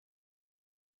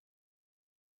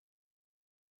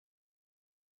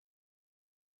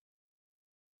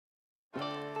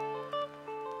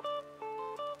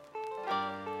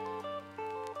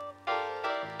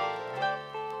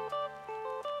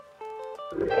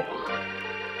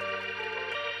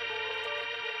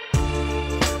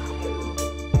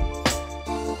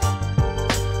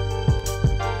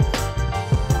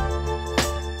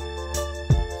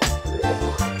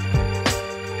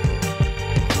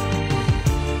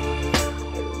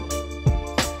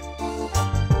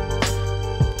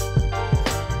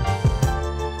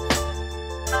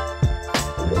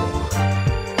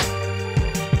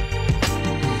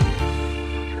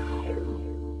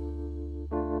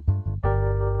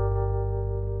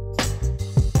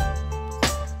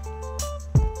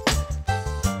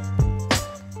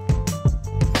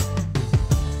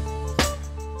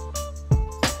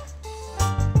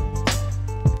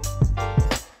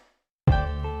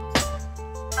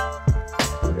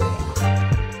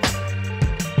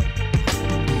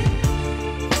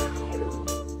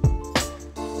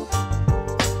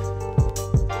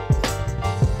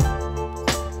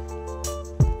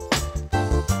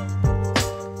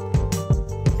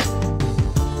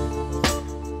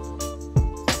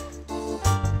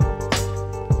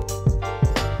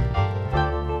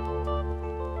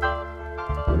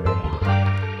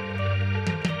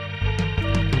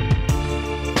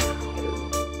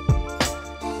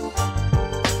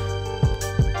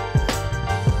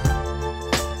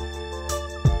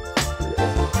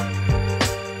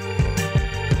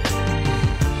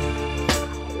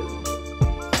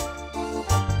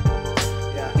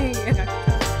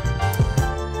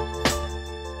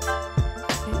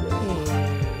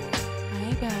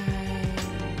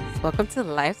Welcome to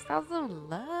Lifestyles of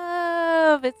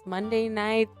Love. It's Monday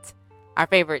night, our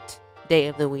favorite day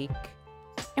of the week.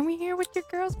 And we're here with your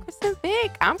girls, Chris and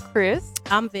Vic. I'm Chris.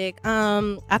 I'm Vic.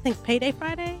 I think Payday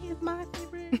Friday is my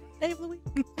favorite day of the week.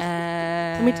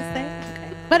 Let me just say.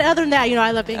 Okay. But other than that,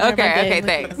 I love being here. Okay,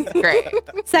 thanks. Great.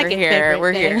 Second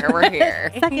We're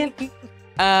here. Second.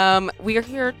 We are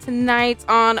here tonight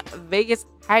on Vegas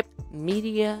Hype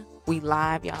Media. We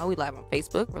live, y'all. We live on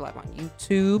Facebook. We're live on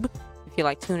YouTube. If you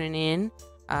like tuning in,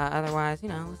 otherwise,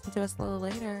 listen to us a little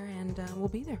later, and we'll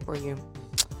be there for you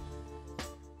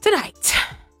tonight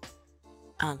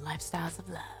on Lifestyles of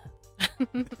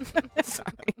Love.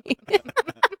 Sorry,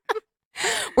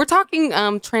 we're talking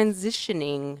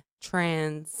transitioning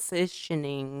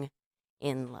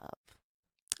in love,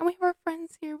 and we have our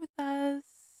friends here with us.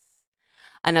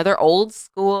 Another old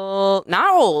school, not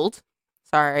old.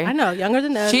 Sorry, I know, younger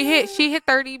than us. She hit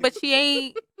 30, but she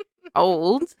ain't.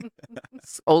 Old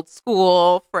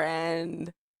school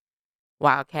friend,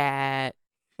 Wildcat.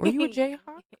 Were you a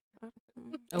Jayhawk?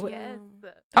 Yes.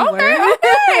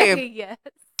 Okay. Yes.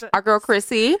 Our girl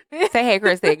Chrissy. Say hey,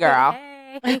 Chrissy, girl.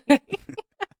 Hey.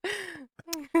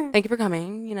 Thank you for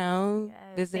coming. Yes,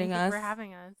 visiting thank us. you for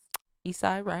having us. East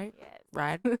Side, right? Yes.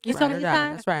 Right. You Ride from or East die.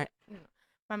 Side? That's right.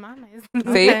 My mom is.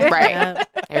 See, Okay. right. Yeah.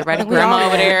 Everybody, We all grandma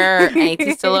over there. there,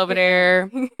 auntie still over there,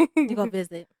 You go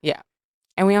visit.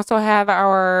 and we also have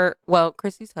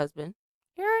Chrissy's husband,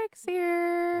 Eric's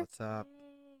here. What's up?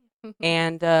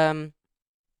 And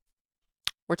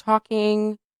we're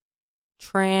talking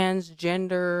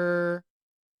transgender,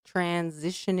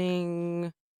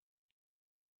 transitioning,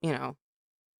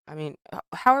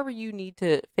 however you need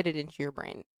to fit it into your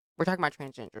brain. We're talking about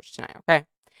transgenders tonight, okay?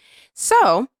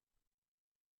 So,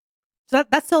 So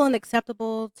that's still an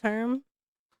acceptable term?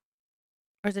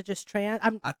 Or is it just trans?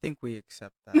 I think we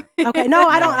accept that. Okay, no,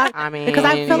 I don't. I mean, because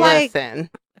I feel like- listen.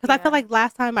 Because I feel like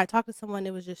last time I talked to someone,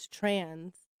 it was just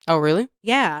trans. Oh, really?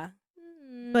 Yeah.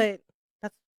 But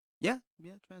Yeah,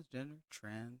 transgender,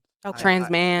 trans. Okay. Trans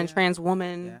man, yeah, trans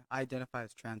woman, Yeah, I identify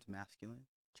as trans masculine.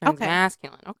 trans Okay.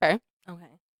 masculine. Okay. okay.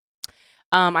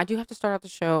 I do have to start out the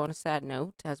show on a sad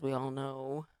note, as we all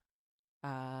know.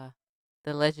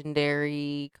 The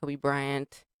legendary Kobe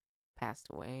Bryant passed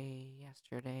away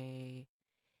yesterday.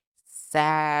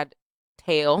 Sad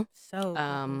tale. So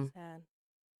Um, sad.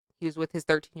 He was with his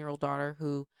 13-year-old daughter,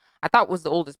 who I thought was the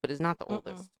oldest, but is not the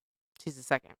oldest. She's the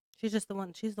second. She's the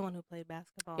one who played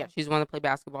basketball. Yeah, she's the one that played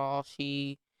basketball.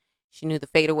 She knew the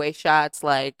fadeaway shots.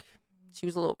 Like, she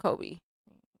was a little Kobe.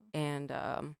 And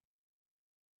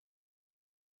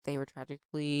they were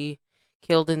tragically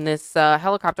killed in this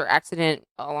helicopter accident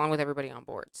along with everybody on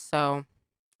board. So,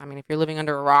 I mean, if you're living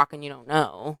under a rock and you don't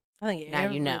know, I think now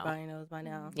you know. everybody knows by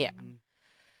now. yeah. Mhm.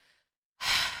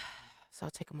 So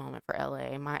I'll take a moment for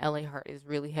LA. My LA heart is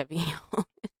really heavy.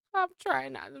 I'm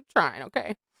trying,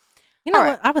 okay? You know All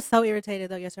right. what? I was so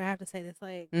irritated though yesterday. I have to say this.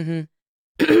 Like,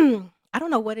 Mm-hmm. I don't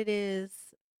know what it is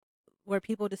where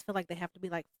people just feel like they have to be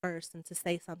like first and to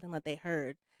say something that they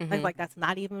heard. Like that's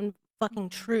not even fucking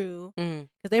true. Mm.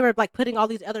 Because they were like putting all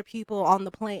these other people on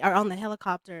the plane or on the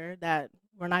helicopter that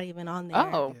were not even on there.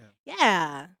 Oh. Yeah.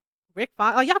 Yeah. Rick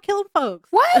Fox. Oh, y'all killing folks.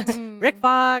 What? Rick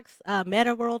Fox,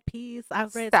 Meta World Peace.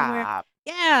 I've read somewhere. Stop.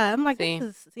 Yeah, I'm like, See?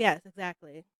 this is yes,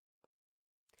 exactly.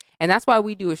 And that's why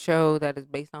we do a show that is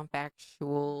based on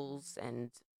factuals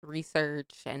and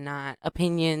research and not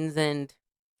opinions and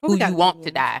Well, who we got you want to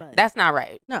opinions, die. but That's not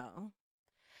right. no,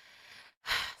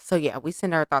 So yeah, we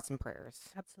send our thoughts and prayers.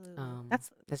 absolutely.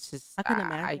 That's just I couldn't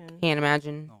I imagine. can't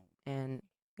imagine. No. And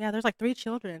Yeah, there's like 3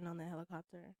 children on the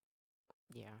helicopter.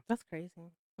 yeah, That's crazy.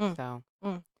 so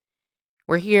Mm.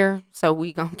 we're here, so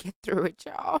we gonna get through it,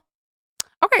 y'all.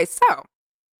 Okay, so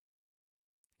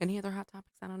any other hot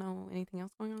topics? I don't know. Anything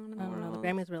else going on in the I don't know. The world?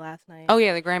 Grammys were last night. Oh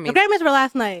yeah, the Grammys. The Grammys were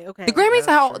last night. Okay. The Grammys,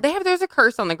 Yeah, how true. they have there's a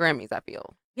curse on the Grammys. I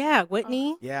feel Yeah,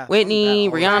 Whitney. Yeah. Whitney,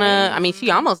 something bad Rihanna. always I mean,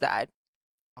 she almost died.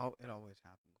 happens. It always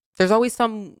happens. There's always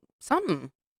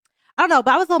something. I don't know,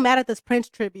 but I was a little mad at this Prince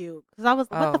tribute because I was,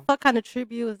 what the Oh. fuck kind of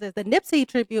tribute is this? The Nipsey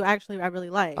tribute, actually, I really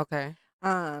like. Okay,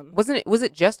 Was was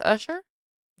it just Usher?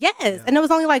 yes, Yeah. and it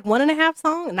was only like 1.5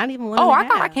 songs, not even one. Oh, and I a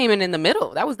thought I half. came in the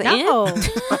middle. That was the No. end.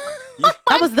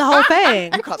 That was the whole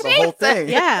thing. You caught the whole thing.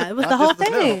 Yeah, it was Not the whole just the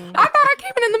middle. thing. I thought I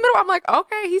came in the middle. I'm like,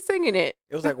 okay, he's singing it.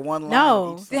 It was like one line.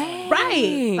 No. Each song. Dang.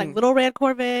 Right, like Little Red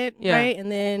Corvette, Yeah. right,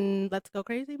 and then Let's Go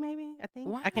Crazy, maybe I think.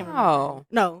 I can't remember. Wow.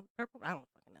 No, Purple. I don't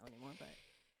fucking know anymore.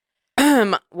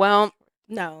 But Well,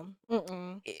 no,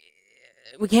 mm-mm.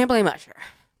 we can't blame Usher.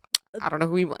 I don't know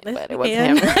who we blame, Yes, but we it wasn't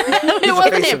can. him. it He's the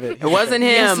wasn't face him. of it. It wasn't him.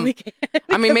 Yes, we can.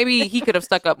 I mean, maybe he could have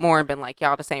stuck up more and been like,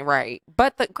 y'all, this ain't right.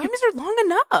 But the Grammys are long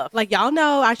enough. Like y'all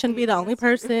know, I shouldn't be the only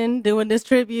person doing this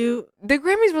tribute. The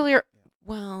Grammys really are.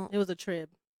 Well, It was a trib.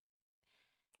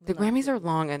 the Grammys are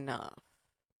long enough,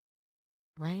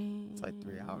 right? It's like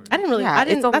 3 hours. I didn't really. Yeah, I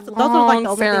didn't. it's a Those are like long the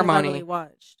only ceremony. things I really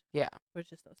watched. Yeah. Were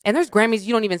just those. And there's two. Grammys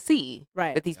you don't even see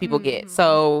Right. that these people get. Mhm.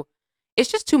 So it's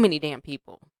just too many damn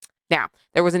people. Now,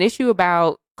 there was an issue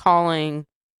about calling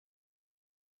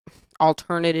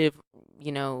alternative,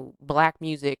 black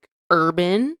music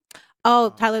urban Oh,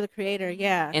 Tyler the Creator.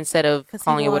 Yeah. instead of 'Cause he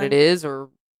calling it what won. it is or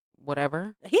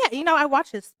whatever. Yeah, I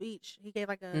watched his speech. He gave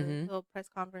like a Mhm. little press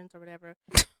conference or whatever.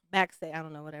 Backstage, I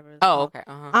don't know, whatever. it's Oh, called. okay.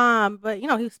 Uh-huh. But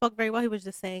he spoke very well. He was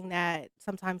just saying that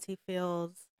sometimes he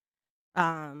feels,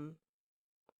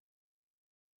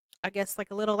 I guess like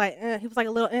a little like he was like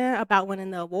a little about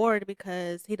winning the award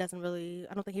because he doesn't really.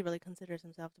 I don't think he really considers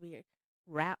himself to be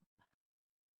rap.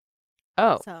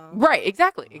 Oh, So right.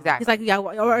 Exactly. he's Exactly. like, yeah,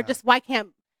 or Yeah. just why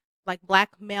can't like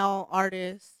black male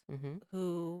artists hmm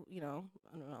who I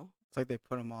don't know. It's like they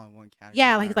put them all in one category.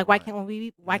 Yeah, no like he's matter like, why what. can't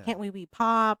Yeah. we be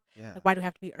pop? Yeah. Like, why do we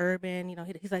have to be urban?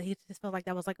 He's like, he just felt like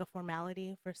that was like a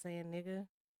formality for saying nigga.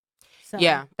 So,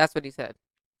 Yeah, that's what he said.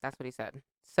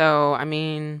 So, I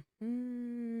mean,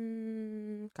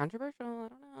 controversial. I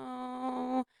don't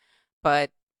know.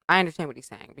 But I understand what he's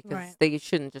saying because Right. they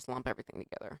shouldn't just lump everything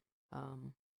together.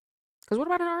 Because what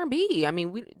about an R&B? I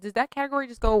mean, does that category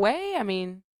just go away? I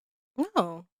mean,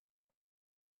 no.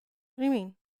 What do you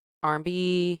mean?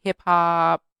 R&B, hip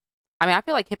hop. I mean, I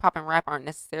feel like hip hop and rap aren't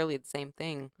necessarily the same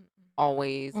thing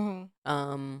always. Mhm.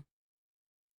 And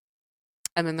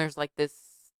then there's like this.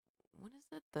 What is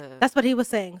it? That's what he was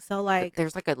saying. So like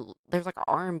there's like a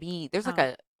R&B. There's like Oh.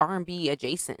 a R&B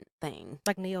adjacent thing.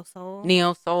 neo soul.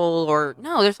 Neo soul or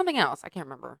no, there's something else. I can't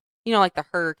remember. Like the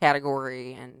her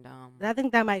category and I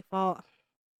think that might fall.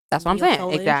 that's what I'm neo saying.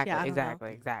 soul-ish. Exactly, Yeah, I don't know.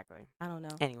 exactly. I don't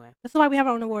know. Anyway, This is why we have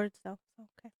our own awards, though.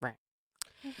 Okay.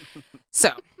 so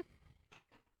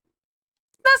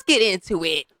let's get into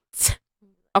it.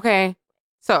 Okay.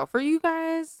 So for you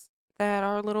guys that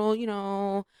are a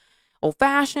little, old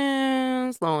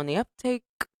fashioned, slow on the uptake,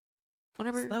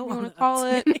 whatever Slow you on want to the call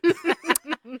it. uptake.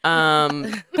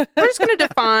 We're just going to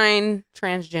define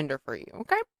transgender for you,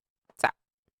 okay? So,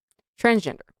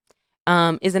 transgender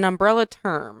is an umbrella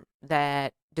term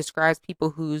that describes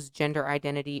people whose gender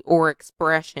identity or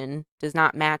expression does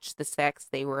not match the sex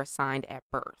they were assigned at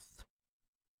birth.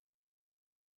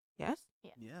 Yes?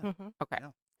 Yeah. Mhm. Okay.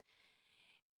 Yeah.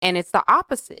 And it's the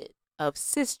opposite of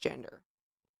cisgender.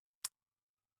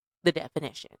 The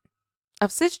definition of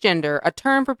cisgender, a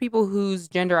term for people whose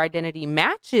gender identity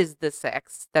matches the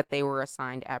sex that they were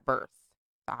assigned at birth.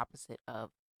 The opposite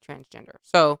of transgender.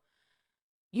 So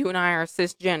you and I are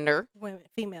cisgender. Women,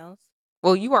 females.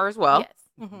 Well, you are as well. Yes.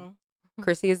 Mm-hmm.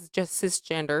 Chrissy is just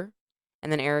cisgender,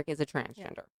 and then Eric is a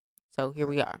transgender. So here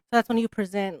we are. So that's when you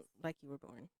present like you were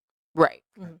born. Right.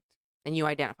 Mhm. And you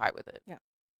identify with it. Yeah.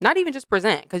 Not even just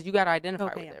present, because you got to identify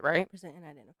Okay, with yeah. it, right? Present and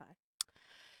identify.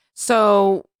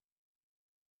 So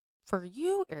for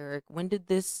you, Eric, when did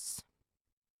this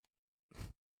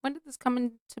come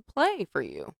into play for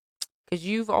you? Because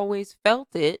you've always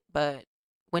felt it, but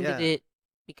when did Yeah. it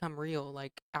become real,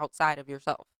 like outside of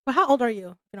yourself? Well, how old are you?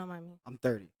 If you don't mind me. I'm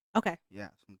 30. Okay. Yeah,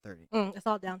 so I'm 30. It's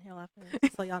all downhill after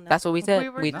this, so y'all know. That's what we said. We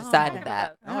were We just decided talking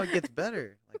that. about No, it gets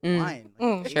better. Like Mm. wine.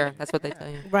 Mm. Like Sure, aging. that's what they Yeah. tell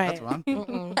you. Right. That's what I'm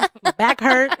thinking. Back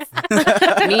hurts.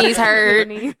 Knees hurt.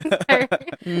 Knees hurt.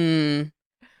 Mm.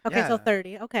 Okay, so Yeah.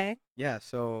 30. Okay. Yeah,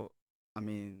 so I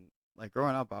mean, like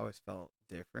growing up, I always felt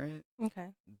different, Okay.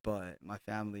 but my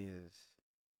family is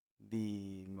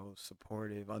the most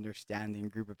supportive, understanding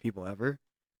group of people ever.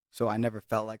 So I never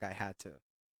felt like I had to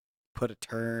put a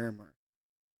term or,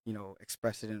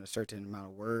 express it in a certain amount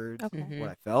of words, Okay. Mhm. what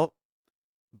I felt.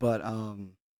 But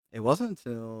it wasn't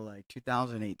until like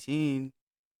 2018,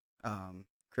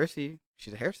 Chrissy,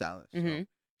 she's a hairstylist. So Mhm.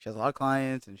 she has a lot of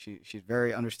clients and she's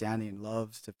very understanding and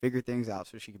loves to figure things out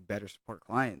so she can better support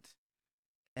clients.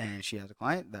 And she has a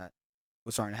client that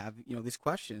was starting to have, these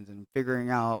questions and figuring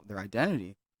out their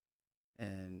identity.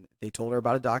 And they told her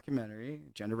about a documentary,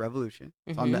 Gender Revolution.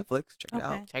 It's on Mhm. Netflix. Check it Okay.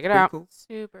 out. Check it Pretty out. cool.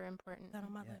 Super important. That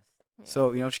on my Yeah. list. Yeah.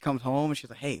 So, she comes home and she's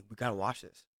like, hey, we got to watch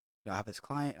this. I have this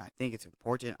client and I think it's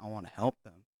important. I want to help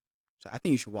them. So I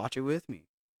think you should watch it with me.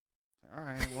 All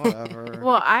right, whatever.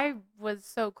 Well, I was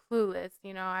so clueless.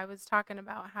 I was talking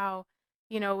about how,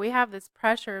 we have this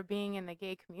pressure of being in the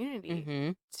gay community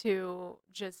Mhm. to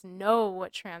just know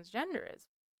what transgender is.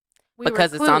 We were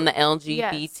Because it's on the clueless.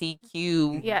 Yes.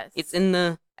 LGBTQ. Yes. It's in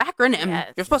the acronym.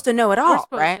 Yes. You're supposed to know it all, We're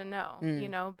supposed right? to know,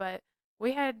 Mm. but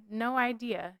we had no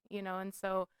idea, and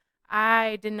so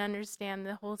I didn't understand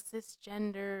the whole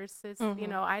cisgender,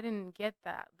 Mhm. I didn't get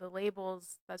that. The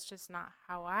labels, that's just not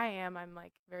how I am. I'm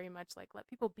like very much like, let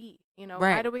people be, Why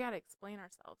Right. do we got to explain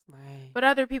ourselves? Right. But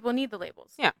other people need the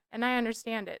labels. Yeah. And I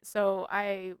understand it. So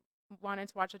I wanted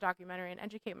to watch a documentary and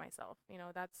educate myself.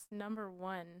 That's number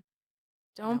one.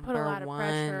 Don't put a Number lot of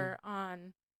pressure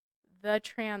on the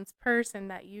trans person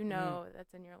that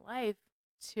that's in your life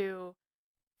to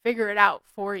figure it out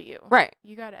for you. Right.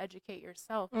 You got to educate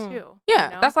yourself Mm. too.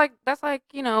 Yeah, that's like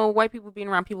white people being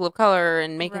around people of color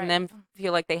and making Right. them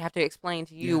feel like they have to explain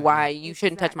to you Yeah, why you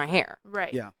shouldn't touch my Exactly. hair.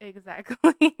 Right. Yeah.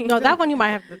 Exactly. No, that one you might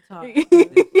have to talk.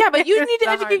 Yeah, but you need to The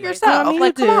hard educate way. yourself. Well, I mean,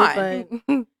 like, you come do,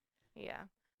 on. Yeah.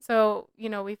 So,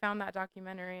 we found that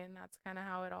documentary and that's kind of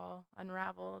how it all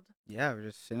unraveled. Yeah, we're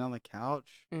just sitting on the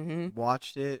couch, Mm-hmm.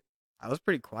 watched it. I was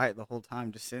pretty quiet the whole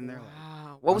time, just sitting there like,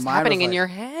 Wow. What my was mind happening was in like, your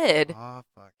head? oh,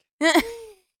 fuck.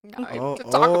 No, I Oh, have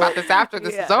to talk about this after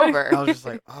this Yeah. is over. I was just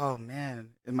like, oh,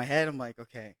 man. In my head, I'm like,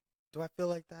 okay, do I feel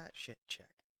like that? Shit, check.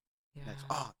 Yeah. Next.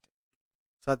 Oh.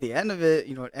 So at the end of it,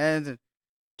 it ends and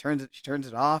she turns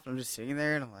it off. And I'm just sitting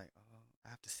there and I'm like, oh, I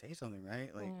have to say something,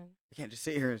 right? Like, I can't just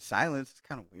sit here in silence. It's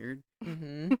kind of weird.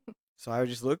 Mm-hmm. So I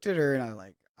just looked at her and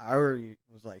I already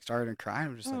was like starting to cry.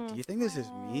 I'm just like, do you think this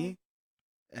is me?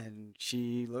 And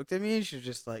she looked at me and she was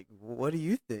just like, what do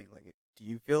you think? Like, do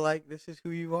you feel like this is who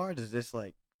you are? Does this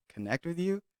like connect with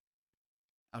you?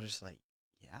 I was just like,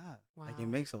 yeah. Like, it Wow.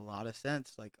 makes a lot of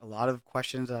sense. Like, a lot of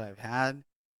questions that I've had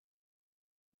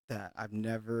that I've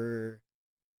never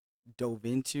dove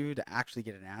into to actually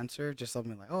get an answer. Just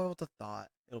something like, oh, it's a thought.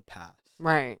 It'll pass.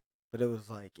 Right. But it was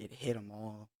like, it hit them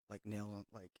all like nail on.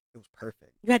 Like, it was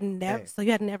perfect. You had never, Okay. so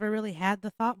you had never really had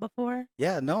the thought before?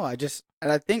 Yeah, no,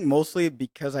 and I think mostly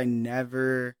because I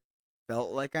never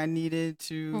felt like I needed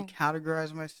to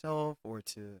categorize myself or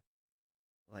to,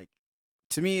 like,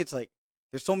 to me, it's like,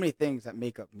 there's so many things that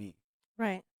make up me.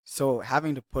 Right. So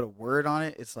having to put a word on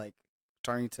it, it's like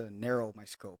starting to narrow my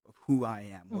scope of who I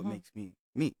am, what Mhm. makes me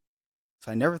me.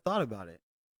 So I never thought about it,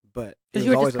 but it Because was you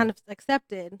were always just kind of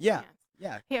accepted. yeah,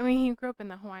 Yes. Yeah, I mean, he grew up in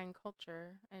the Hawaiian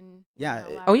culture and Yeah,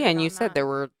 Oh, yeah, and you elaborate said on there that.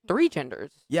 were 3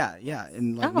 genders. yeah. Yes.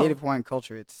 In like Oh. Native Hawaiian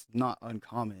culture, it's not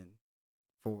uncommon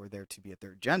for there to be a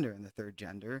third gender, and the third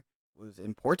gender was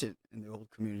important in the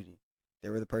old community. They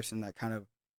were the person that kind of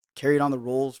carried on the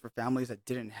roles for families that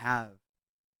didn't have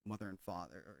mother and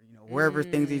father, or wherever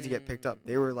things need to get picked up.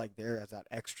 They were like there as that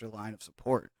extra line of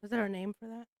support. Was there a name for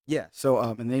that? Yeah. So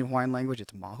in the Native Hawaiian language,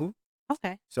 it's mahu.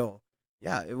 Okay. So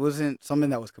yeah, it wasn't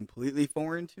something that was completely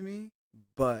foreign to me,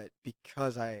 but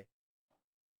because I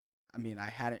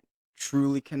hadn't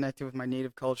truly connected with my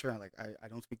native culture. I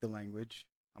don't speak the language.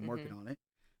 I'm working on it,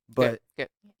 but Good.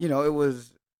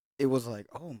 it was like,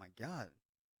 oh my God,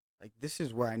 like this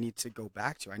is where I need to go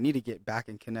back to. I need to get back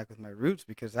and connect with my roots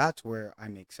because that's where I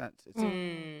make sense.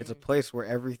 It's a place where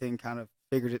everything kind of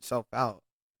figured itself out.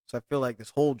 So I feel like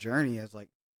this whole journey has like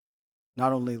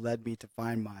not only led me to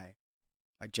find my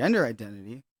gender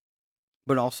identity,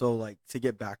 but also like to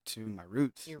get back to my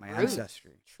roots, Your my roots.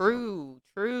 ancestry. True.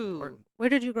 Important. Where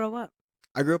did you grow up?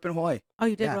 I grew up in Hawaii, Oh,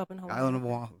 you did Yeah, grow up in Hawaii. island of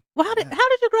okay. Oahu. Well, how did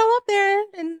you grow up there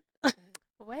and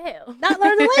Well, not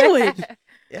learn the language?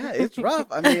 Yeah, it's rough.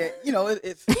 I mean,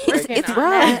 it's Working it's on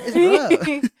rough. it.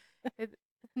 It's rough.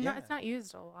 No, Yeah. it's not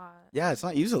used a lot. Yeah, it's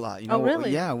not used a lot. Oh,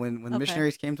 really? Yeah, when Okay.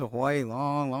 missionaries came to Hawaii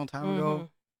long time ago, Mhm.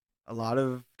 a lot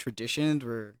of traditions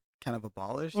were kind of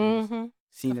abolished and Mhm.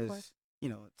 seen Of as, course.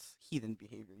 it's heathen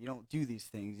behavior. You don't do these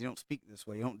things. You don't speak this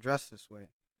way. You don't dress this way.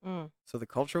 Mm. So the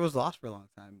culture was lost for a long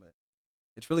time, but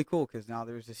it's really cool because now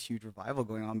there's this huge revival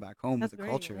going on back home That's with the great,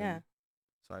 culture. yeah. And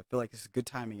so I feel like this is good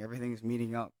timing. Everything's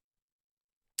meeting up.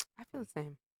 I feel the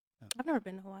same. I've never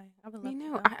been to Hawaii. I would love Me to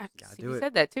know. go. I Yeah, see, do you it.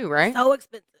 said that too, right? So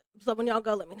expensive. So when y'all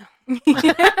go, let me know.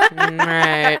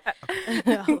 Right.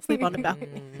 I'll sleep on the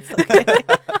balcony. It's Mm. okay.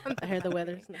 I heard the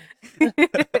weather's nice.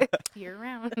 Year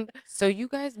round. So you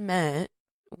guys met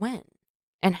when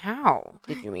and how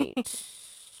did you meet?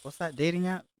 What's that dating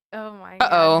app? Oh my Uh-oh.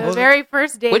 god. What The was it? very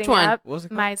first dating Which one? app, What was it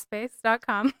called?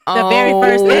 MySpace.com. The very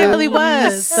first. It really Oh,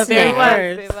 was. The very snap.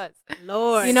 first. It was.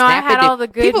 Lord. You know, I Snap had it. all the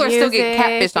good People are still getting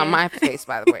music catfished on and- my face,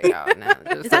 by the way, y'all. Now,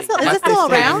 just Is that still- is my it still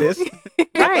face around? is-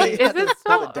 Right. Is it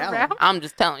still it down. around? I'm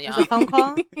just telling There's y'all. a phone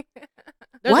call?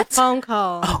 There's What? a phone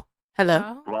call. Oh,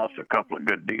 hello. Oh. Lost a couple of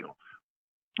good deals.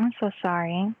 I'm so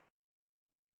sorry.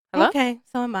 Hello? Okay,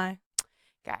 so am I.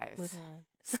 Guys. Moving on.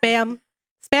 Spam.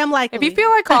 Spam likely. If you feel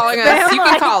like calling us, you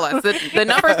can call us. The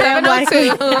number is Spam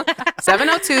likely.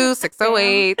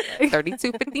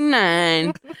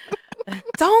 702-608-3259.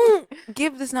 Don't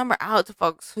give this number out to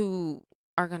folks who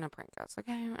are gonna prank us,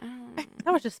 okay?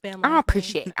 That was just spam I don't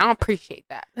appreciate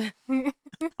that.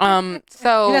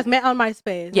 So You guys met on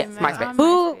MySpace. Yes, We met MySpace. on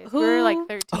Who- MySpace. We were like who-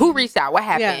 13. who reached out? What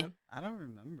Yeah. happened? I don't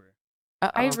remember.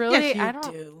 Uh-oh. I really, Yes, you I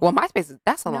don't. do. Well, MySpace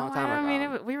that's a No, long time ago. I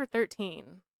mean, we were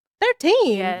 13.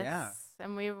 13. Yes. Yeah.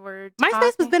 And we were. MySpace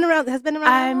has talking- been around. Has been around.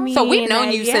 I that long? mean, So we've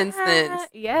known you since yeah, then.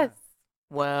 Yes.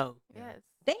 Whoa. Yes.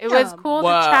 Damn. It was cool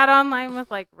Whoa. to chat online with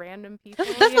like random people.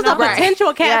 This you was know? a potential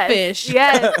Yes. catfish.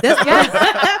 Yes. This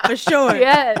yes. for sure.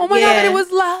 Yes. Oh my god, Yeah. it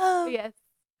was love. Yes.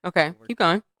 Okay, keep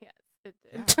going. Yes. It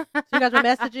did. So you guys were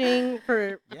messaging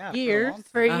for Yeah. years.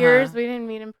 For Uh-huh. years, we didn't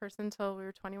meet in person until we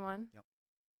were 21. Yep.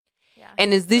 Yeah.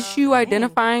 And is this So- you Dang.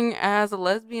 identifying as a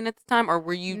lesbian at the time, or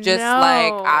were you just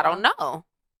like, I don't know?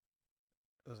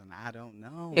 It was an I don't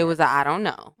know. It was a I don't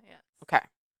know. Yes. Okay.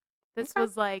 This Okay.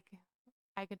 was like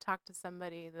I could talk to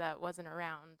somebody that wasn't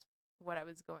around what I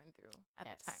was going through at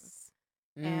the time.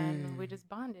 And we Mm. just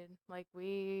bonded. Like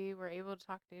we were able to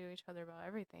talk to each other about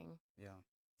everything. Yeah.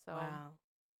 So Wow.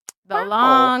 the Wow.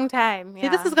 long time. See,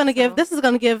 this yeah, is gonna give. so- This is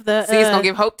gonna give the. See, it's gonna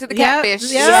give hope to the yep,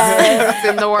 catfish yep. Yes.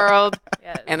 in the world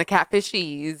Yes. and the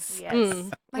catfishies. Yes.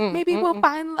 Mm. Like maybe we'll mm.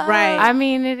 find love. Right. I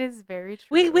mean, it is very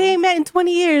true. We ain't met in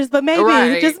 20 years, but maybe,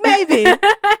 Right. just maybe. No,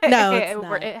 it's it,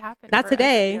 not. it happened. Not for us,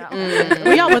 today. you know? Mm.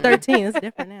 We all were 13. It's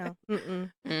different now.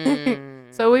 Mm-mm.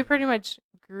 Mm. So we pretty much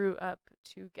grew up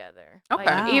together. Okay.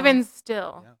 Like, Wow. even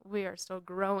still, Yeah. we are still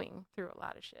growing through a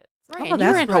lot of shit. So- Right, Oh, and you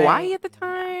were that's in Hawaii right. at the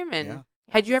time, and Yeah.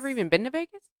 had you ever Yes. even been to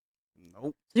Vegas?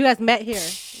 Nope. So you guys met here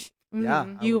Yeah.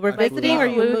 Mhm. You were I flew visiting or out.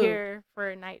 you flew moved? here for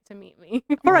a night to meet me.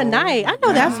 for a Oh night. I know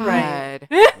my that's God. right.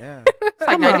 Yeah. It's like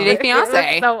Come 90 Day on. It was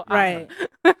Fiance. so Right.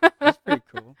 That's pretty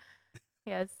cool.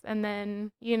 Yes, and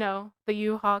then the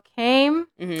U-Haul came.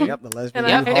 Mhm. Yep. The lesbian.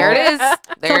 Yep, U-Haul. there it is. So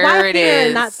There why it here is.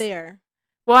 and not there?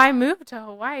 Well, I moved to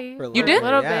Hawaii. For a for You a did?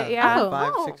 little bit, yeah. Oh.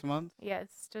 5-6 months. Yes,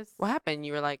 just What happened?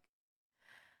 You were like,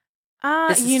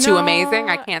 this this is too amazing.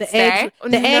 I can't The stay. eggs, the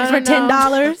No, eggs no, were $10,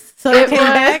 no. so they It came was-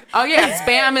 back. Oh yeah,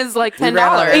 spam is like We $10. ran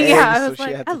out of eggs, Yeah, I so was she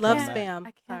like, had to I love come back. spam. I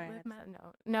can't Sorry, live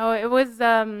that's no. It was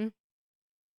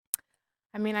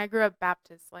I mean, I grew up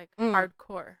Baptist, like Mm.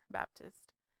 hardcore Baptist.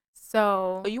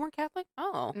 So Oh, you weren't Catholic?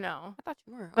 Oh, no, I thought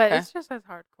you were. but Okay. it's just as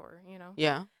hardcore.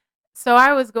 Yeah. So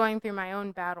I was going through my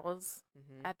own battles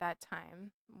Mhm. at that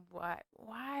time.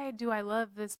 Why do I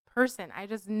love this person? I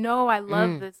just know I love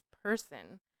Mm. this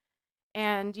person.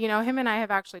 And him and I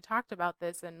have actually talked about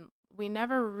this, and we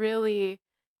never really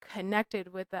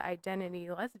connected with the identity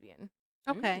lesbian.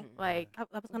 Okay. Mm. Like I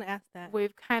was going to ask that.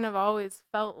 we've kind of always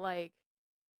felt like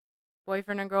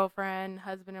boyfriend and girlfriend,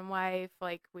 husband and wife.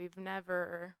 Like we've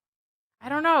never, I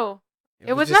don't know.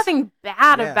 It was just- nothing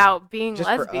bad yeah, about being just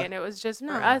for us. lesbian. It was just for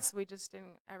No. us. We just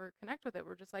didn't ever connect with it.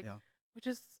 We're just like, Yeah. we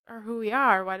just are who we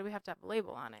are. Why do we have to have a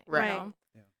label on it? you Right. know?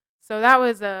 Yeah. So that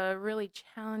was a really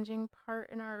challenging part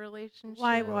in our relationship.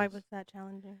 Why was. was that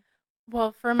challenging?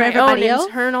 Well, for my own everybody else?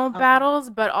 internal Okay.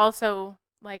 battles, but also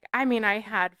like I mean, I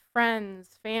had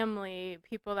friends, family,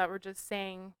 people that were just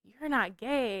saying, "You're not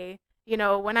gay."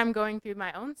 When I'm going through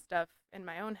my own stuff in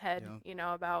my own head,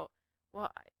 about,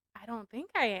 well, I don't think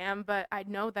I am, but I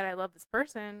know that I love this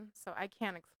person, so I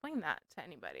can't explain that to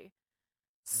anybody.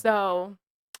 So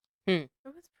Hmm. it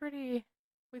was pretty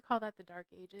We call that the dark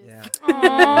ages. Yeah. Those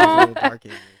Aw. are the dark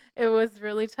ages. It was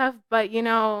really tough, but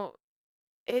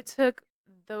it took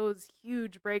those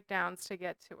huge breakdowns to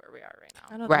get to where we are right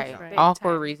I now. know Right. that's right. Big All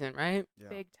for a time. reason, right? Yeah.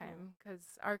 Big time, because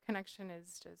our connection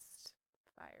is just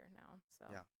fire now. So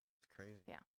Yeah. It's crazy.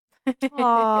 yeah.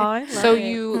 Aw, I love So it.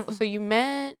 you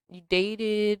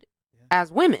dated Yeah.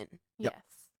 as women. Yes.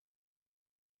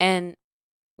 And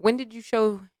when did you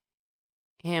show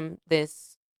him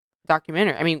this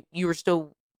documentary? I mean, you were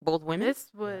still both women? This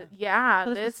was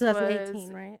So this was was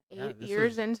 2018, right? Yeah, 8 this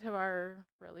years was- into our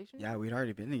relationship. Yeah, we'd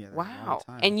already been together. a long Wow.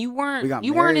 time. And you we weren't got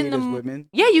you weren't in married the as m- women.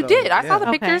 Yeah, you so, did. I saw the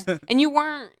Okay. pictures. And you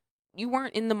weren't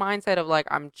in the mindset of like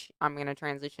I'm going to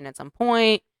transition at some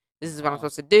point. This is what I'm No.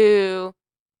 supposed to do.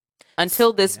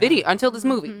 Until this video, Yeah. until this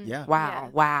movie. Mhm. Yeah. Wow.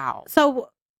 Yes. Wow. So,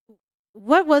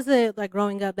 what was it like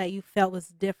growing up that you felt was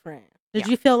different? Did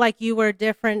Yeah. you feel like you were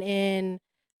different in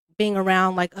being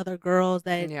around like other girls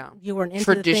that Yeah. you weren't into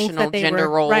the things Traditional that they gender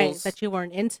were right roles. that you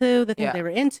weren't into the things Yeah. they were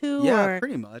into? Yeah, or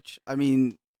pretty much. I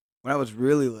mean, when I was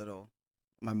really little,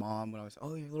 my mom, when I was,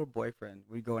 oh, your little boyfriend,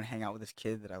 we'd go and hang out with this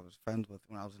kid that I was friends with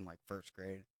when I was in like first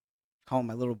grade. Call him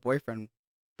my little boyfriend.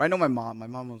 But I know my mom. My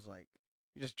mom was like,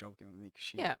 you're just joking with me because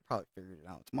she Yeah. probably figured it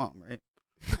out. It's mom, right?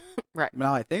 Right.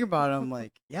 Now I think about it, I'm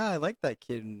like, yeah, I like that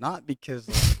kid. Not because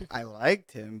like, I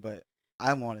liked him, but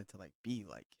I wanted to like be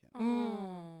like him.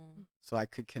 Oh. So I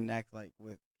could connect like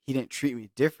with, he didn't treat me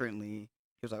differently.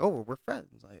 He was like, oh, well, we're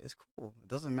friends. Like, it's cool. It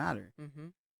doesn't matter. Mm-hmm.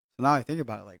 So now I think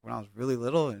about it, like when I was really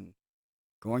little and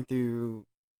going through,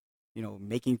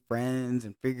 making friends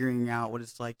and figuring out what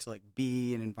it's like to like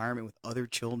be in an environment with other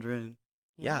children.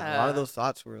 Yeah, a lot of those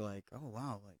thoughts were like, oh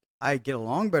wow, like I get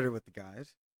along better with the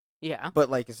guys, Yeah. but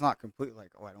like it's not completely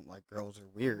like, oh, I don't like girls or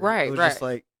weird. Right, It was just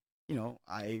right. like,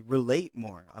 I relate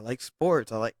more. I like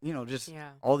sports. I like, just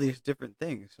Yeah. all these different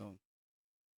things. So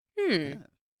yeah,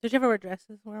 did you ever wear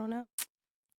dresses growing up?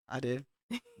 I did.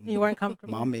 You weren't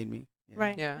comfortable, Mom made me. Yeah.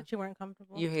 right? Yeah. But you weren't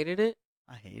comfortable. You hated it?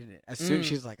 I hated it. Mm.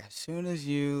 She's like, as soon as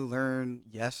you learn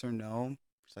yes or no,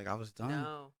 it's like I was done.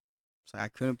 No. It's like I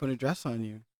couldn't put a dress on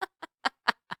you.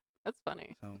 That's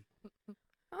funny. So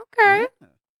Okay.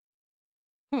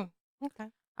 yeah. Okay.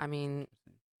 I mean,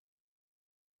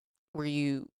 were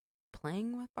you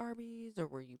playing with Barbies or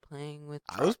were you playing with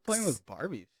I was playing trucks? with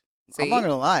Barbies. See? I'm not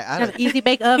gonna lie. You have an easy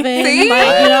bake oven, See?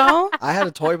 I had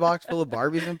a toy box full of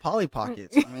Barbies and Polly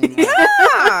Pockets. I mean, Yeah.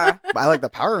 I like the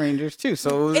Power Rangers too.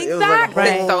 So it was like a Exactly.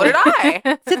 Right. whole- So did I.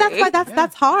 See, that's why See?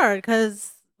 that's hard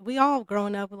because we all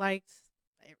growing up liked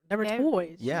there were Yeah.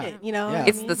 toys. Yeah. shit, you know. Yeah. what I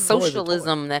It's mean? the Toys are toys.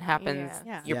 socialism that happens.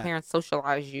 Yeah. Your Yeah. parents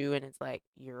socialize you, and it's like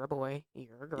you're a boy,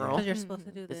 you're a girl. because you're supposed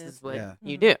to do This this. is what Yeah.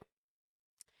 you Mhm. do.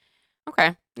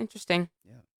 Okay, interesting.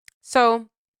 Yeah. So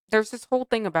there's this whole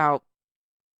thing about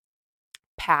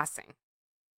passing,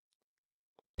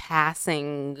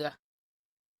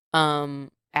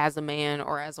 as a man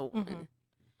or as a woman.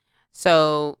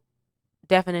 So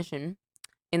definition.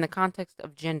 In the context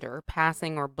of gender,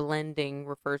 passing or blending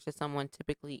refers to someone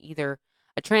typically either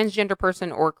a transgender person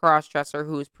or cross-dresser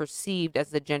who is perceived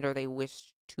as the gender they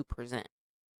wish to present.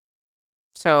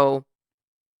 So,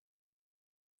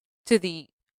 to the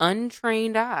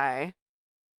untrained eye,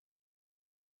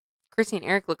 Chrissy and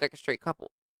Eric look like a straight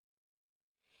couple.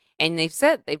 And they've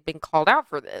said they've been called out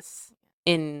for this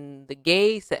in the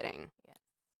gay setting.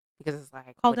 Because it's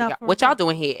like, Called out for what y'all what?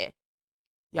 doing here?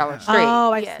 Y'all Yeah. are straight.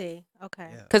 Oh, I Yes. see.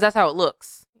 Okay. Yeah. Because that's how it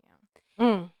looks. Yeah.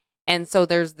 Mm. And so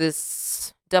there's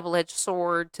this double-edged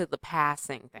sword to the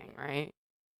passing thing, right?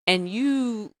 And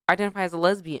you identify as a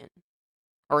lesbian,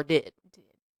 or did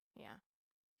Yeah.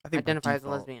 I think by identify as a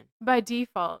default. lesbian. By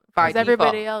default. By Because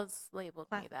everybody default. else labeled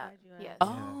me that. Classified you as- Yes.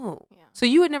 Oh, Yeah. so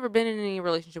you had never been in any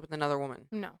relationship with another woman?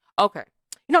 No. Okay,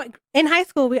 You know, in high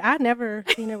school, I never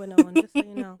seen her with no one. Just so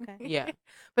you know, okay. yeah,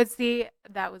 But see,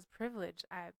 that was privilege.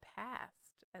 I passed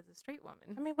as a straight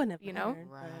woman. I mean, whatever. You know?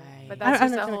 right. But I that's just a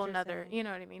understand what whole you're nother, saying. you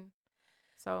know what I mean?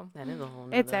 So that is a whole.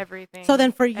 it's nother- everything. So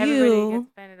then for Everybody you, gets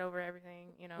offended over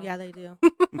everything, you know? yeah, they do.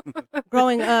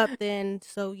 Growing up, then,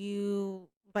 so you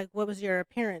like, what was your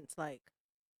appearance like?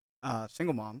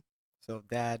 Single mom. So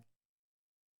dad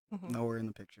Mhm. nowhere in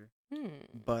the picture. Hmm.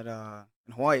 But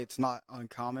in Hawaii, it's not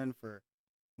uncommon for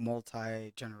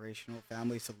multi-generational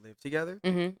families to live together.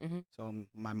 Mm-hmm, mm-hmm. So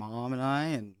my mom and I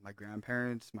and my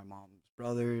grandparents, my mom's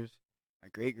brothers, my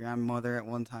great grandmother at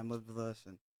one time lived with us,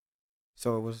 and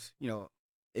so it was,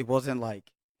 it wasn't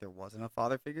like there wasn't a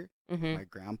father figure. Mm-hmm. My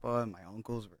grandpa and my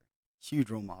uncles were huge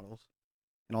role models,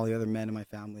 and all the other men in my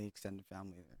family, extended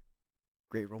family, they're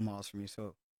great role models for me.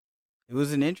 So it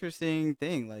was an interesting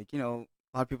thing. Like, a lot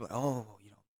of people are like, oh,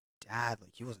 dad,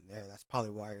 like he wasn't there. That's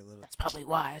probably why you're a little. That's probably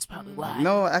why. That's probably why.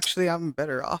 No, actually, I'm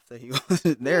better off that he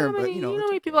wasn't there. Yeah, But you know, it's how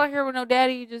many people out here with no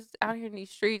daddy, just out here in these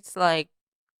streets, like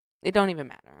it don't even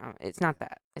matter. It's not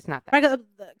that. It's not that.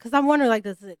 Because I'm wondering, like,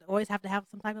 does it always have to have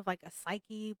some type of like a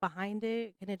psyche behind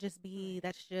it? Can it just be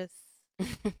that's just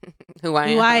Who I am?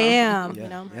 who I am? Yeah, You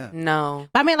know? yeah. No.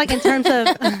 But I mean, like in terms of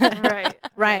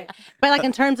Right. But like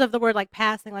in terms of the word like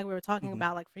passing, like we were talking Mhm.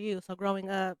 about, like for you. So growing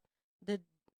up,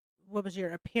 what was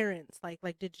your appearance like?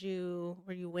 Like,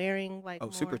 were you wearing like Oh,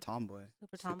 more super tomboy.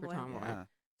 super Super tomboy? tomboy. Yeah.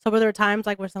 So were there times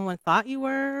like where someone thought you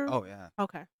were? Oh yeah.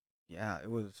 Okay. Yeah. It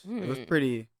was Mm.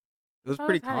 pretty. It was I've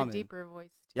pretty always had common. a deeper voice.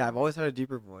 Yeah, too. I've always had a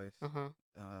deeper voice. Uh-huh.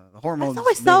 The hormones. That's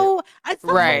always made it-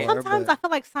 so. Right. Sometimes but- I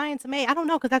feel like science may. I don't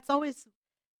know, because that's always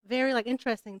very like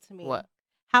interesting to me. What?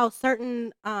 How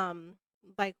certain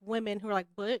like women who are like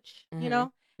butch, you Mhm.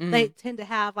 know, Mhm. they tend to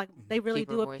have like they really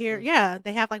Deeper do appear. voices. Yeah,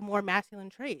 they have like more masculine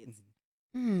traits. Mhm.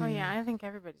 Hmm. Oh yeah, I think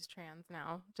everybody's trans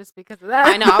now just because of that.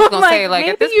 I know, I was gonna say, like,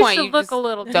 at maybe this you point, should you look just a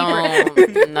little don't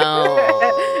deeper.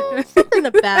 know. Something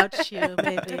about you,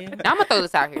 maybe. Now I'm gonna throw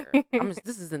this out here.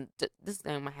 This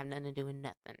thing might have nothing to do with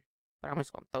nothing, but I'm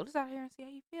just gonna throw this out here and see how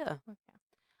you feel. Okay.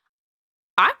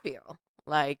 I feel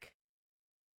like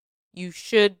you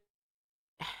should,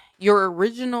 your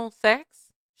original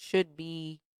sex should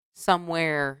be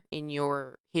somewhere in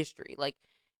your history.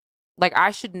 Like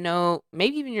I should know,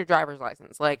 maybe even your driver's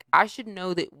license. Like I should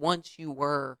know that once you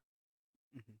were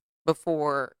Mhm.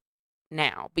 before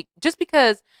now. Just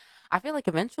because I feel like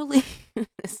eventually,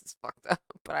 this is fucked up,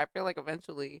 but I feel like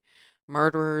eventually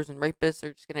murderers and rapists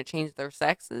are just going to change their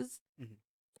sexes.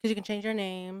 Because you can change your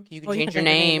name. You can Or change your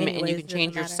name and you anyways, can it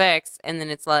change your doesn't matter. sex. And then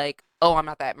it's like, oh, I'm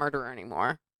not that murderer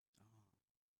anymore.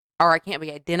 Or I can't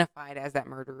be identified as that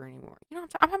murderer anymore. You know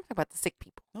what I'm talking about the sick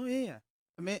people. Oh yeah.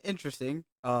 I mean, interesting.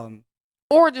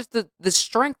 Or just the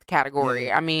strength category.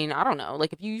 Yeah. I mean, I don't know.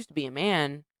 Like if you used to be a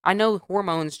man, I know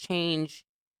hormones change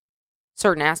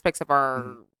certain aspects of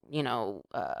our,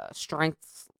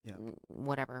 strengths, Yeah.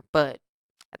 whatever. But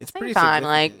at the It's same pretty time,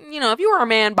 like, significant. if you were a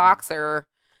man boxer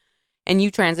and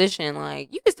you transition,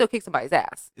 like, you could still kick somebody's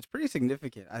ass. It's pretty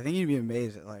significant. I think you'd be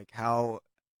amazed at like how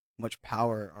much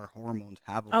power our hormones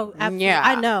have. Oh, over us. absolutely. Yeah.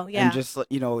 I know. Yeah. And just just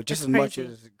It's as much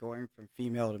crazy. as going from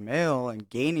female to male and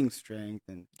gaining strength,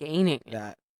 and Gaining it.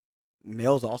 that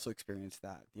males also experience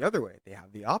that the other way. They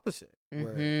have the opposite,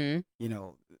 where Mm-hmm.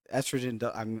 estrogen.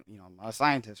 I'm not a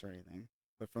scientist or anything,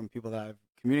 but from people that I've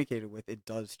communicated with, it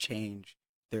does change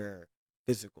their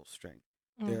physical strength.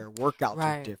 Mm. Their workouts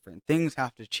Right. are different. Things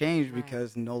have to change Right.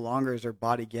 because no longer is their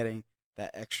body getting that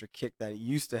extra kick that it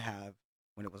used to have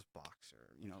when it was boxer.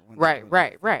 When they're doing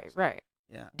other things. Right.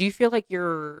 Yeah. Do you feel like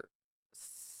your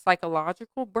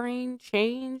psychological brain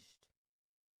changed?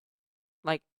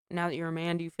 Like, now that you're a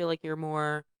man, do you feel like you're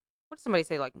more, what does somebody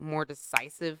say, like, more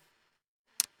decisive?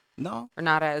 No, Or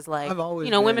not as, like, I've always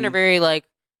women are been- very, like,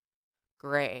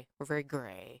 gray. We're very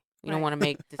gray. We don't Right. want to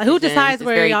make decisions. Like, who decides It's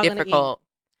where very y'all gonna eat? difficult.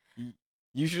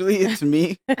 Usually it's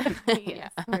me. Yeah.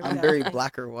 There we I'm go. very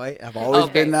black or white. I've always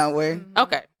Okay. been that way. Mhm.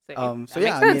 Okay. See, So that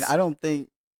yeah, makes I mean, sense.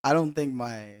 I don't think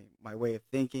my way of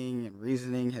thinking and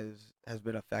reasoning has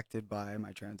been affected by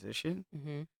my transition.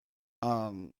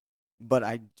 Mm-hmm. But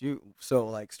I do. So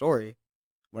like story,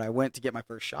 when I went to get my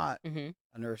first shot, Mm-hmm.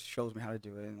 a nurse shows me how to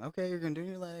do it, and okay, you're gonna do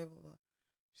your leg. Blah, blah.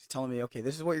 She's telling me, okay,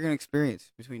 this is what you're gonna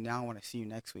experience between now and when I see you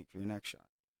next week for your next shot.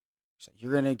 She's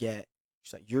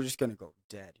like, you're just gonna go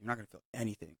dead. You're not gonna feel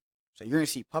anything. So you're gonna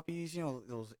see puppies,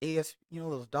 those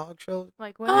those dog shows.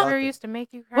 Like Oh. whatever used to make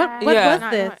you What- cry. what Yeah. was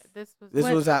Not this? This was. This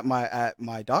What- was at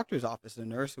my doctor's office. The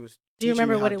nurse who was. Do you teaching me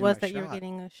remember how what to it do was my that you were shot.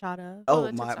 getting a shot of? Oh, Oh,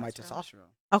 the my testosterone.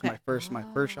 testosterone. Okay. My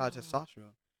first shot of Oh.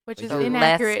 testosterone. Which Like, is so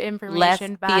inaccurate less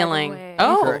information. By feeling. the way.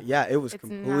 Oh. Correct. Yeah, it was It's not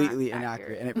completely accurate.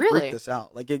 inaccurate, and it Really? freaked us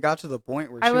out. Like it got to the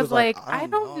point where I she was like, I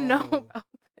don't know. know. about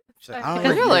She's like, this. I don't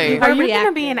Because know. Really? you Are were you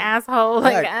gonna be an reactive. asshole?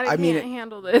 Like Yeah, I I mean, can't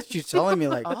handle this. She's telling me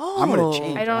like, I'm Oh. gonna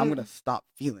change. I And I'm don't- gonna stop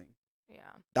feeling. Yeah.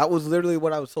 That was literally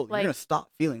what I was told. You're Like- gonna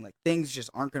stop feeling. Like things just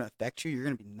aren't gonna affect you. You're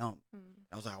gonna be numb. Mm.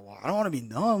 I was like, well, I don't want to be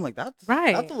numb. Like that's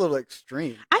Right. That's a little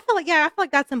extreme. I feel like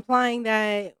that's implying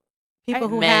that people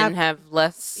who Men have have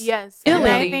less. Yes, and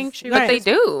I feelings, think she but was they just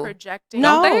do. projecting.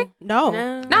 Don't they? no,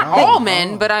 No. Not No. all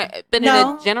men, but in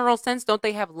No. a general sense, don't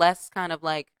they have less kind of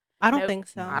like? I don't Nope. think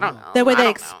so. I don't know. The way I they don't know.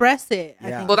 express it. I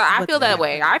Yeah. think Well, is I what's feel that different.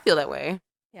 way. I feel that way.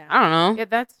 Yeah. I don't know. Yeah,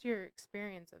 that's your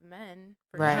experience of men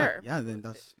for Right. sure. Yeah, then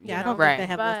that's Yeah, I you don't know? Right. think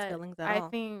they have less But feelings at I all.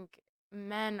 think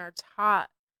men are taught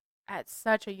at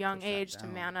such a young Push that age to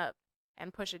down. man up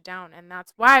and push it down, and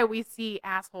that's why we see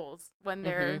assholes when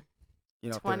they're Mhm.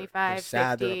 if they're 25,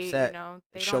 sad, 50. they're upset. You know, it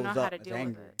they shows don't know how up to as deal with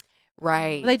anger. it.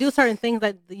 Right. They do certain things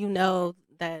that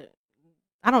that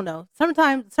I don't know.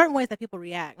 Sometimes certain ways that people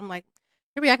react. I'm like,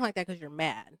 you're reacting like that because you're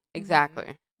mad,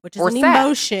 Exactly. which is Or an sad.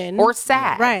 emotion. Or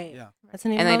sad. Right. Yeah. That's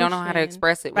an emotion. And they don't know how to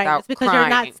express it Right. without It's because crying. you're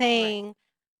not saying,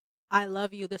 I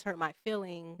love you, this hurt my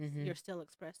feelings. Mhm. You're still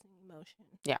expressing emotion.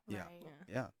 Yeah. Yeah. Right.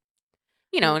 Yeah.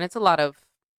 You know, and it's a lot of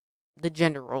the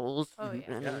gender roles. Oh, yeah.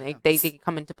 I mean, Yeah, they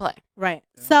come into play. Right.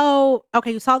 Yeah. So,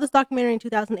 okay, you saw this documentary in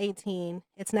 2018.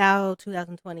 It's now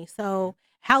 2020. So,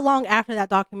 how long after that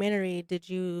documentary did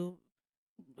you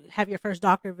have your first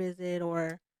doctor visit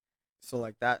or? So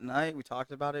like that night we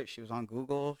talked about it. She was on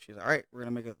Google. She's like, all right, we're gonna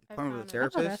make an appointment with a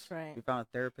found it. Oh, therapist. that's right. We found a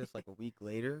therapist like a week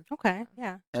later. Okay,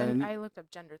 yeah. And I looked up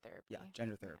gender therapy. yeah,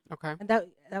 gender therapy. Okay. And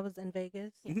that was in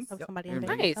Vegas? Yes. That was Yep, somebody here in in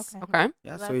Vegas? Nice. Okay. Okay.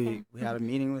 Yeah, Love so him. we had a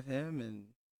meeting with him, and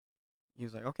he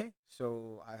was like, okay,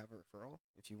 so I have a referral.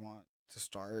 If you want to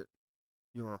start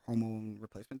your hormone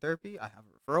replacement therapy, I have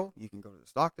a referral. You can go to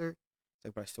this doctor. It's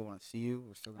like, but I still want to see you.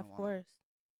 We're still gonna Of want to course.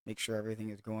 make sure everything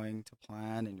is going to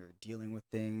plan, and you're dealing with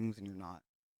things, and you're not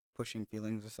pushing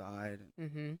feelings aside.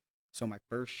 Mm-hmm. So my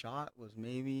first shot was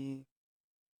maybe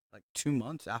like 2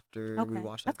 months after we Okay.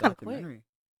 watched that That's kinda quick. documentary.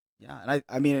 Yeah, and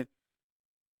I mean,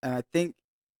 and I think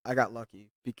I got lucky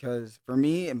because for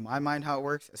me, in my mind, how it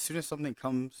works, as soon as something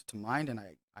comes to mind and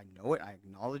I know it, I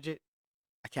acknowledge it,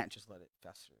 I can't just let it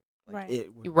fester. Like Right.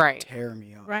 it would Right. tear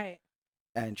me up. Right.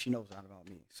 And she knows that about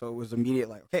me. So it was immediate,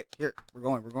 like, okay, here, we're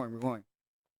going.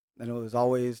 And it was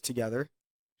always together.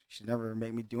 She never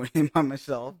made me do anything by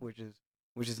myself, which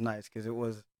is nice because it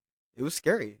was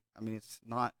scary. I mean, it's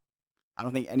not. I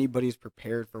don't think anybody's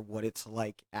prepared for what it's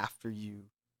like after you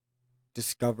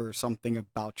discover something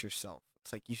about yourself.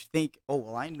 It's like you think, oh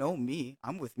well, I know me.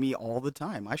 I'm with me all the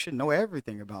time. I should know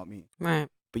everything about me. Right.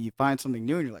 But you find something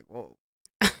new and you're like, whoa,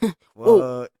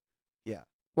 Whoa. what? Yeah.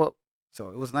 Well, So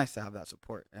it was nice to have that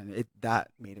support, and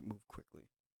that made it move quickly.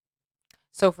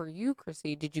 so for you,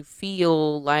 Chrissy, did you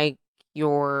feel like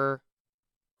your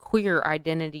queer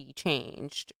identity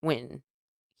changed when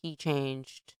he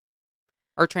changed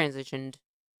or transitioned?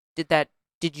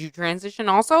 Did you transition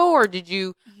also, or did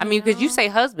you? I mean, because you say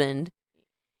husband,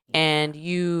 and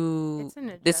It's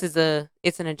an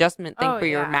it's an adjustment thing Oh, for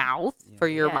your yeah. mouth, for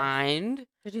your Yes. mind.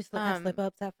 Did you have Um, slip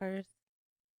ups at first?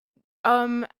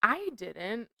 I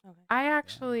didn't. Okay. I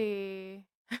actually,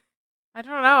 I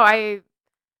don't know.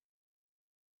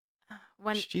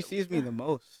 When She sees me the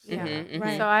most. So, Yeah. Mhm,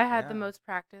 Right. So I had the Yeah. most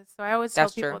practice. So I always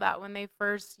That's tell people true. that when they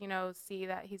first, see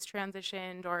that he's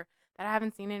transitioned or that I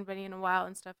haven't seen anybody in a while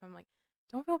and stuff, I'm like,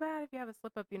 don't feel bad if you have a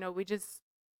slip up.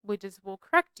 We just will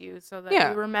correct you so that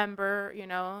Yeah. you remember,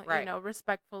 Right.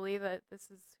 respectfully that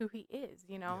this is who he is,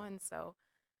 Yeah. And so,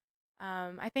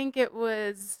 I think it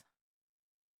was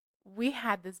we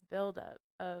had this buildup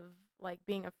of like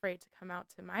being afraid to come out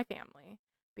to my family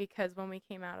because when we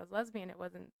came out as lesbian, it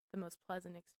wasn't the most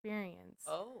pleasant experience.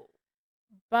 Oh.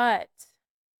 But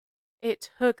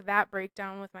it took that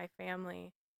breakdown with my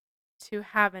family to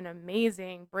have an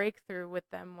amazing breakthrough with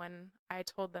them when I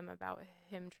told them about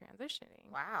him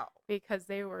transitioning. Wow. Because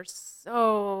they were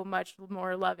so much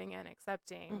more loving and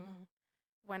accepting Mhm.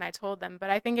 when I told them. But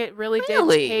I think it really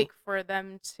Really? did take for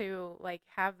them to like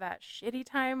have that shitty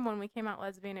time when we came out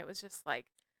lesbian. It was just like,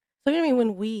 So you mean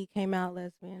when we came out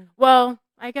lesbian? well,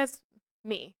 I guess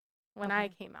me when I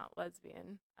Okay. came out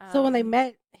lesbian. So when they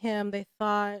met him, they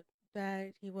thought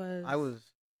that he was. I was.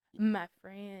 my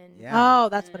friend. Yeah. Oh,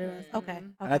 that's what it was. Okay. Mhm.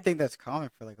 Okay. And I think that's common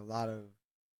for like a lot of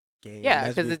gay. Yeah,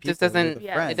 lesbian 'cause it just people. We're doesn't- the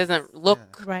Yeah, friends. It doesn't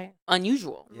look right.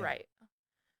 unusual. Yeah. Right.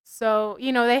 So,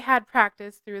 they had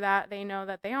practice through that. They know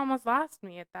that they almost lost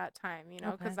me at that time,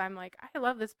 because Okay. I'm like, I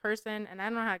love this person and I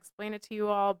don't know how to explain it to you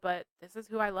all, but this is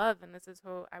who I love and this is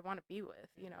who I want to be with,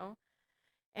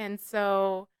 And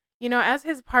so, as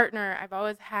his partner, I've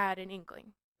always had an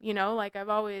inkling, like I've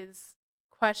always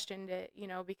questioned it,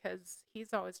 because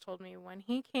he's always told me when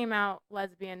he came out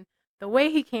lesbian, the way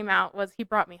he came out was he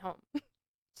brought me home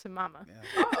to mama. Yeah.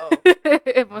 Oh.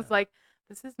 It was Yeah. like,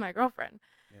 this is my girlfriend.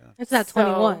 Yeah. It's at So,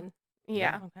 21.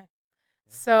 Yeah. Okay.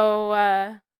 So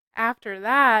after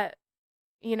that,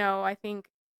 I think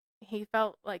he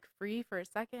felt like free for a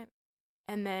second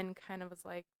and then kind of was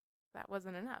like, that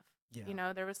wasn't enough.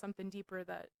 Yeah. There was something deeper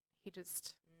that he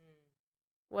just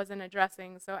wasn't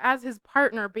addressing. So as his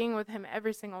partner, being with him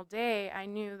every single day, I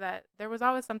knew that there was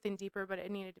always something deeper, but it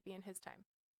needed to be in his time,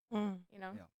 Mm.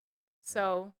 Yeah.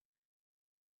 So,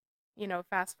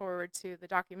 fast forward to the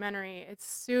documentary, it's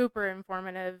super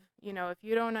informative. If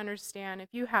you don't understand,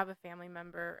 if you have a family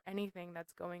member, anything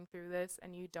that's going through this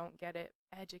and you don't get it,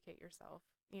 educate yourself,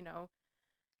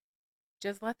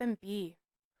 just let them be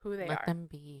who they Let are. them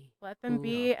be. Let them who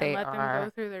be and they let them are. go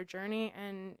through their journey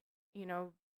and,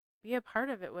 be a part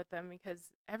of it with them, because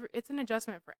it's an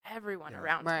adjustment for everyone Yeah.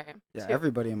 around Right. them. Yeah, too.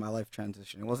 everybody in my life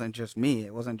transitioned. It wasn't just me.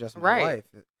 It wasn't just my Right.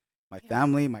 wife. My Yeah.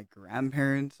 family, my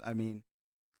grandparents. I mean,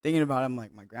 thinking about it, I'm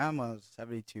like, my grandma's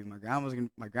 72. My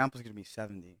grandpa's gonna be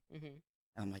 70. Mm-hmm. And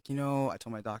I'm like, I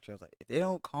told my doctor, I was like, if they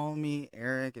don't call me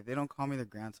Eric, if they don't call me their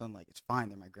grandson, like, it's fine.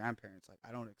 They're my grandparents. Like,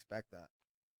 I don't expect that.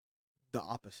 The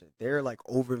opposite. They're like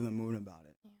over the moon about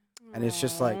it. And it's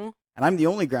just like, and I'm the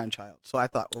only grandchild. So I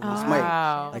thought, well, this might,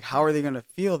 Wow. like, how are they going to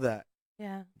feel that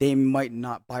Yeah. they might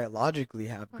not biologically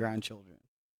have grandchildren,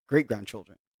 great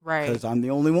grandchildren? Right. Because I'm the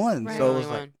only one. Right. So it Only was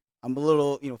like, one. I'm a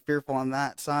little, fearful on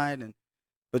that side.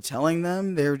 But telling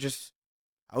them, they were just,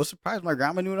 I was surprised my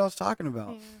grandma knew what I was talking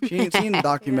about. Yeah. She hadn't seen the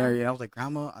documentary. And I was like,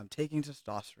 Grandma, I'm taking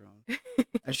testosterone.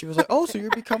 And she was like, oh, so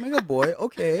you're becoming a boy.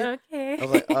 Okay. Okay. I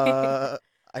was like,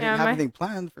 I didn't Yeah, have my- anything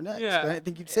planned for next. Yeah. I didn't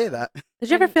think you'd say that. Did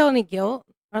you ever And- feel any guilt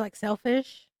or like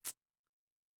selfish?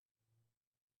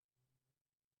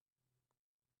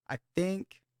 I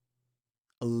think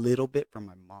a little bit from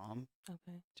my mom,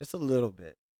 Okay. just a little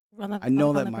bit. On the, I know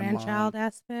on that the my grandchild mom,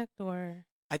 aspect, or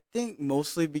I think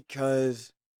mostly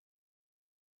because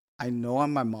I know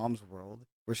in my mom's world,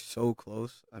 we're so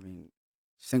close. I mean,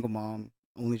 single mom,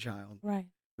 only child. right.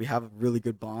 We have a really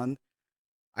good bond.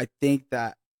 I think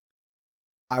that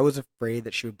I was afraid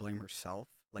that she would blame herself.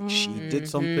 Like she did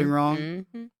something wrong.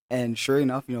 Mm-hmm. And sure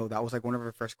enough, that was like one of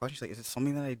her first questions. She's like, is it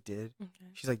something that I did? Okay.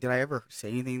 She's like, did I ever say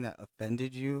anything that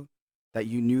offended you? That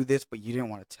you knew this, but you didn't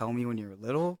want to tell me when you were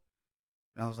little?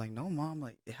 And I was like, no, Mom,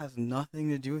 like, it has nothing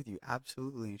to do with you.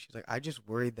 Absolutely. And she's like, I just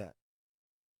worried that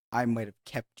I might have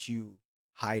kept you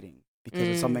hiding because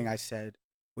of something I said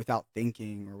without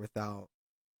thinking or without,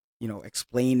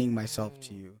 explaining myself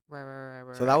to you. Right.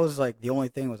 So that was like the only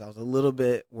thing was I was a little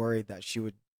bit worried that she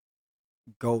would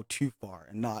go too far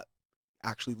and not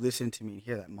actually listen to me and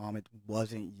hear that, Mom, it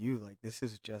wasn't you. Like, this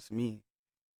is just me.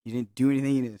 You didn't do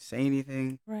anything. You didn't say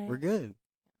anything. Right. We're good.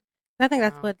 I think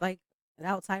that's Wow. what, like, an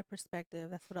outside perspective.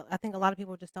 That's what I think a lot of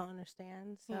people just don't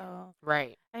understand. So Yeah.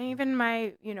 Right. And even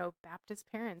my, Baptist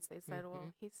parents, they said, well,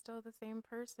 Mhm. he's still the same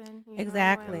person.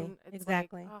 Exactly, and it's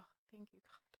exactly. Like, oh, thank you,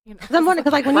 God. because I'm wondering,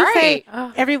 because like when you say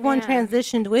Oh, everyone man.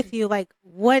 transitioned with you, like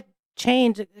what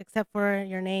changed except for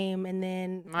your name and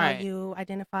then Right. how you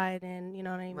identified, and you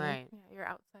know what I mean? Right. Yeah, your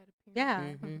outside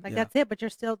appearance. Yeah, Mhm. like Yeah. that's it. But you're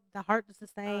still, the heart is the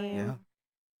Oh, same. Yeah.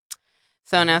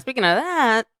 So now, speaking of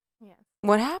that, Yeah.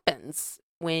 what happens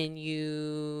when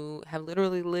you have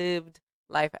literally lived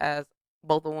life as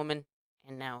both a woman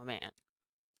and now a man?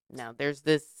 Now, there's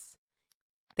this,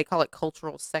 they call it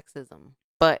cultural sexism,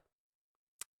 but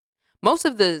most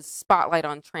of the spotlight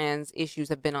on trans issues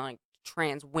have been on like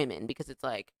trans women because it's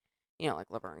like,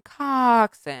 like Laverne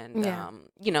Cox and,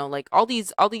 Yeah. like all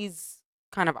these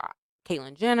kind of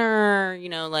Caitlyn Jenner,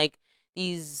 like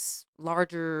these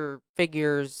larger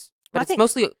figures. But Well, I it's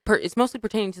think- mostly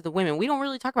pertaining to the women. We don't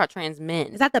really talk about trans men.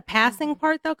 Is that the passing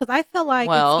part though? Because I feel like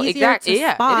well, it's easier exactly. to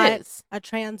Yeah, spot it is. a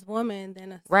trans woman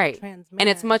than a Right. trans man. And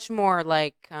it's much more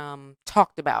like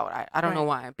talked about. I don't know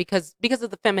Right. why, because of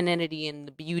the femininity and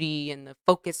the beauty and the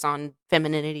focus on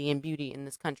femininity and beauty in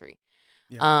this country.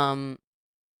 Yeah.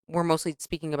 We're mostly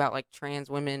speaking about like trans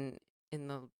women in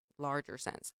the larger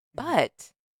sense, Mhm.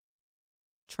 but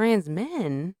trans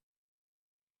men,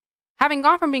 having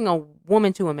gone from being a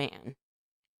woman to a man,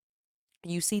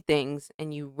 you see things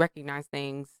and you recognize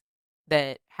things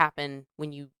that happen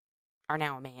when you are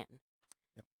now a man.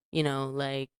 Yep.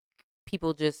 Like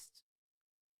people just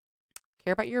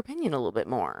care about your opinion a little bit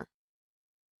more.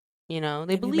 They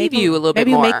Maybe believe make you a little bit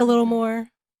maybe more. you make a little more.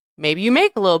 Maybe you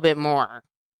make a little bit more.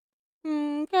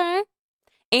 Okay.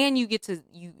 And you get to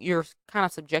you're kind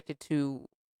of subjected to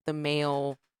the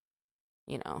male,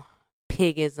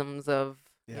 pigisms of,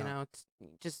 Yeah.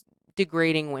 just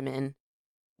degrading women.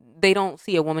 They don't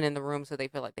see a woman in the room, so they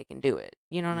feel like they can do it.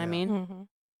 You know what I Yeah. mean? Mm-hmm.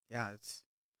 Yeah,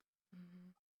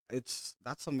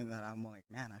 that's something that I'm like,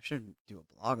 man, I should do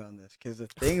a blog on this because the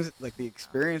things like the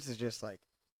experience is just like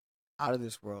out of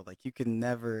this world. Like you can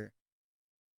never.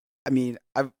 I mean,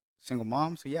 I'm single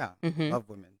mom, so yeah, Mhm. love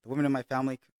women. The women in my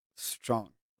family,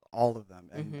 strong, all of them,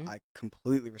 and Mhm. I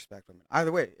completely respect women.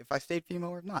 Either way, if I stayed female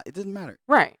or not, it doesn't matter.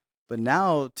 Right. But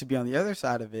now to be on the other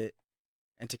side of it,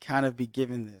 and to kind of be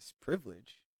given this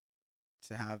privilege,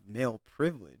 to have male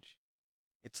privilege,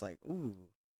 it's like, ooh,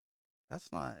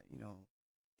 that's not,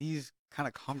 these kind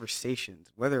of conversations,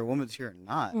 whether a woman's here or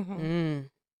not. Mm-hmm. Mm.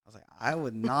 I was like, I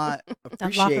would not locker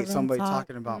appreciate room somebody talk.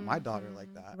 talking about my daughter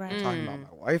like that, or talking about Right.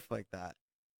 my wife like that.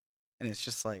 And it's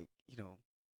just like,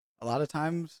 a lot of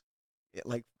times,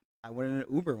 like I went in an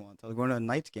Uber once. I was going to a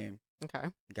Knights game, Okay.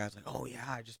 The guy's like, "Oh yeah,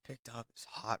 I just picked up this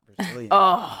hot Brazilian."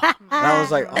 Oh. And I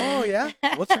was like, "Oh yeah,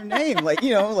 what's her name?" Like,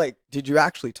 like, did you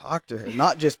actually talk to her?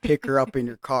 Not just pick her up in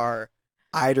your car,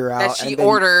 eyed her out, That she and then,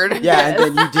 ordered. yeah, and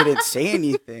then you didn't say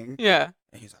anything. Yeah.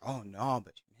 And he's like, "Oh no,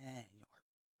 but man, her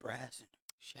breasts and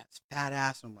she has fat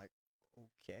ass." And I'm like,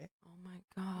 "Okay." Oh my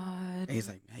God. And he's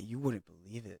like, "Man, you wouldn't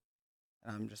believe it."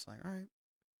 And I'm just like, "All right."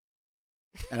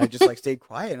 And I just like stayed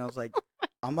quiet. And I was like,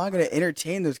 "I'm not gonna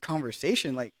entertain this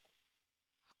conversation. Like,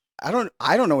 I don't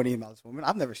know anything about this woman.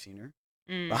 I've never seen her.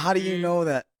 But how do you know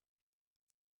that?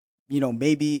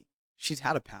 Maybe she's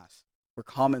had a past where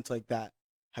comments like that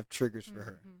have triggers for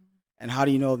her. And how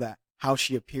do you know that how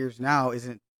she appears now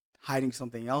isn't hiding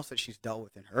something else that she's dealt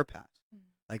with in her past?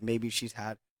 Like maybe she's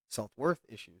had self-worth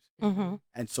issues. Mm-hmm.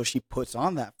 And so she puts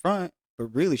on that front, but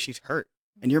really she's hurt.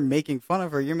 And you're making fun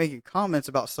of her. You're making comments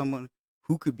about someone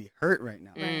who could be hurt right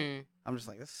now. Mm. I'm just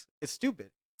like, it's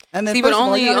stupid. And then See, but first of all,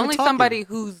 only you're not even somebody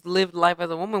talking. who's lived life as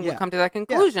a woman Yeah. would come to that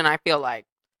conclusion. I feel like,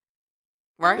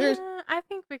 right? I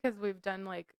think because we've done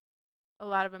like a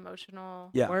lot of emotional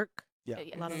Yeah. Work. Yeah.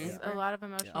 yes, A lot of a labor. lot of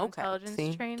emotional Okay. intelligence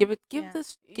See, training. give Yeah.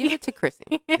 it to Chrissy.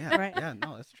 Yeah. Right. Yeah.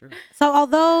 No, that's true. So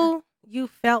although you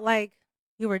felt like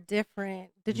you were different,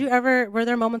 were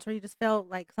there moments where you just felt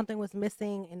like something was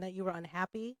missing and that you were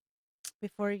unhappy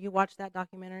before you watched that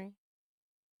documentary?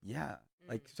 Yeah.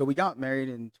 Like, so we got married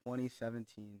in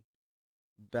 2017.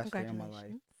 Best day of my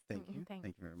life. Congratulations.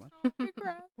 Thank you very much.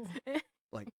 Congrats.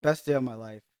 Like, best day of my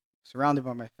life. Surrounded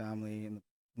by my family in the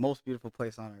most beautiful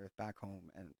place on earth back home.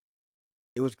 And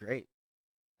it was great.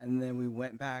 And then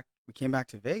we came back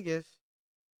to Vegas,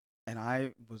 and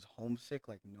I was homesick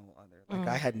like no other. Like,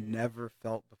 I had never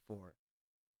felt before.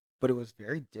 But it was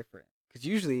very different. Because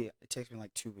usually it takes me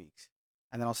like 2 weeks.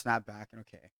 And then I'll snap back and,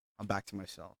 okay, I'm back to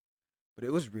myself. But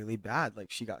it was really bad.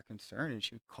 Like, she got concerned, and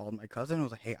she called my cousin and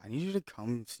was like, "Hey, I need you to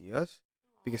come see us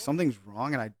because something's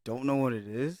wrong, and I don't know what it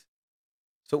is."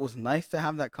 So it was nice to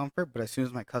have that comfort, but as soon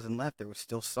as my cousin left, there was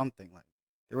still something. Like,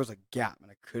 there was a gap,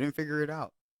 and I couldn't figure it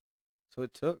out. So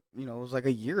it took, it was like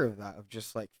a year of that, of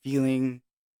just like feeling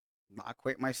not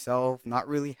quite myself, not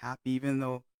really happy, even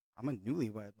though I'm a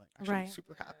newlywed. Like, actually, I'm Right.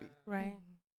 super happy. Right.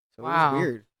 So Wow. it was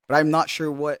weird. But I'm not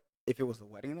sure if it was the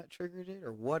wedding that triggered it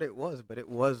or what it was. But it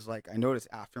was like, I noticed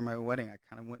after my wedding, I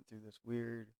kind of went through this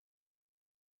weird,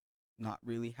 not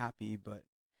really happy, but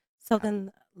So happy.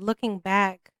 then looking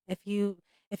back, if you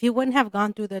wouldn't have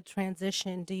gone through the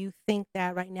transition, do you think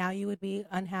that right now you would be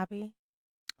unhappy?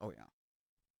 Oh yeah.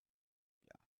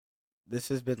 Yeah. This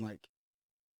has been like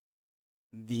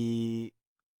and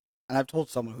I've told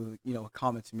someone who,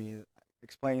 commented to me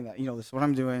explaining that, this is what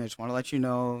I'm doing. I just want to let you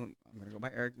know I'm going to go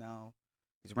by Eric now.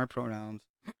 These are my pronouns.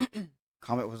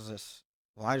 Comment was this,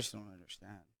 well, I just don't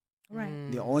understand.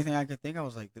 Right. The only thing I could think of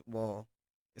was like, well,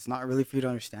 it's not really for you to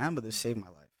understand, but this saved my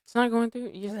life. It's not going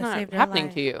through. It's It not saved your happening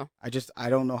life. to you. I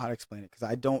don't know how to explain it because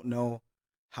I don't know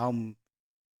how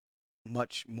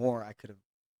much more I could have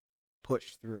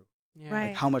pushed through. Yeah. Right.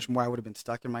 Like how much more I would have been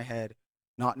stuck in my head,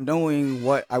 not knowing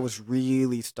what I was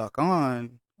really stuck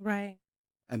on Right.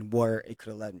 and where it could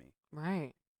have led me.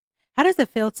 Right. How does it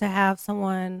feel to have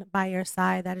someone by your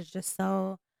side that is just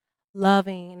so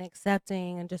loving and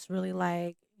accepting and just really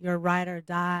like your ride or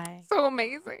die So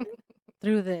amazing.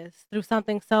 through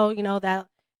something so, that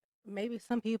maybe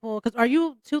some people, because are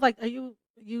you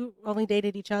you only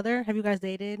dated each other? Have you guys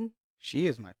dated? She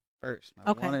is my first,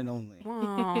 my Okay. one and only.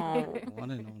 Wow.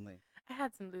 One and only. I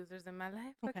had some losers in my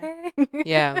life. Okay. Okay.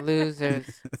 Yeah, losers.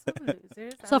 Some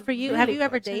losers. I So was for you, have really you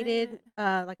ever fortunate. dated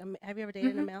have you ever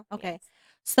dated a Mhm. male? Okay. Yes.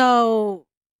 So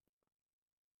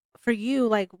for you,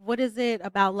 like what is it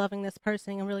about loving this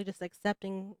person and really just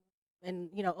accepting and,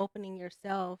 opening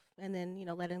yourself and then,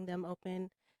 letting them open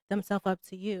themselves up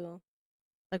to you?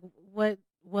 Like what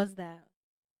was that?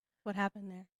 What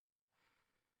happened there?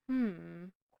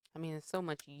 I mean, there's so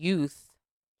much youth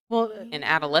Well, and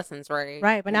adolescence, right?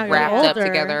 right, but now you're Wrapped up older.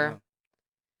 together. Yeah.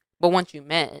 But once you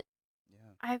met, Yeah.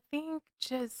 I think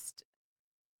just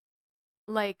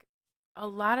like a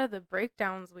lot of the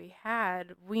breakdowns we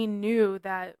had, we knew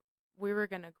that we were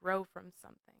going to grow from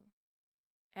something.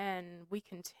 And we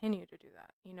continue to do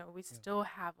that. We still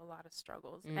have a lot of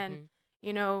struggles. And,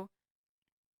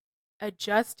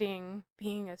 adjusting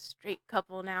being a straight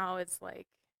couple now is like,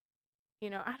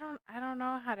 I don't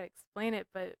know how to explain it,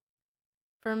 but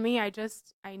for me, I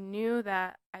knew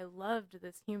that I loved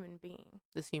this human being.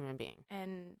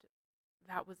 And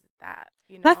that was that,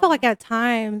 I feel like at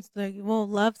times like, we'll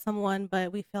love someone,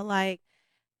 but we feel like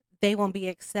they won't be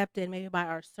accepted maybe by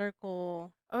our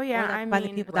circle. Oh yeah, or I by the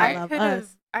mean, people that Right. love I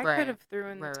us. could Right. have threw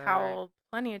in the Right, right, right. towel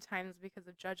plenty of times because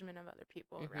of judgment of other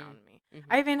people Mhm. around me. Mhm.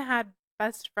 I even had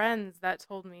best friends that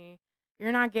told me,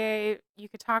 "You're not gay. You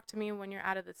could talk to me when you're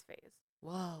out of this phase."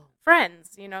 Whoa.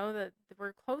 Friends, that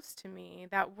were close to me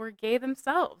that were gay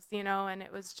themselves, and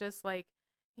it was just like,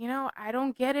 I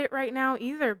don't get it right now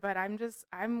either, but I'm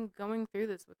going through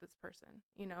this with this person,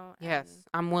 Yes, and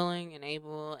I'm willing and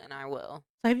able, and I will.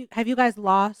 So have you guys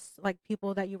lost like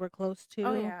people that you were close to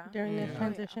Oh, yeah. during this Yeah.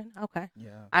 transition? Okay.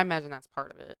 Yeah. I imagine that's part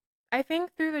of it. I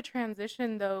think through the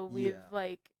transition though, we've Yeah.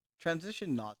 like,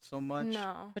 Transition, not so much.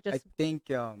 no. But I just think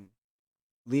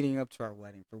leading up to our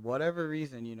wedding, for whatever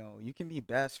reason, you can be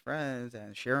best friends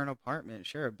and share an apartment,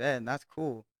 share a bed, and that's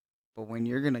cool. But when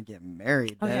you're gonna get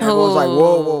married, Oh, then yeah. everyone's like, whoa,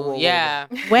 whoa, whoa, whoa, Yeah.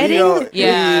 whoa. weddings.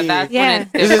 Yeah, that's Yeah. when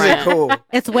it's This different. isn't cool.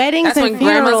 It's weddings That's and when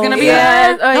grandma's funerals. gonna be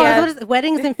Yes. there. Oh, No, yeah. that's what it is.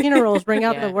 Weddings and funerals bring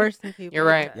out Yeah. the worst in people. You're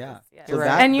right. It Yeah. does, yes. You're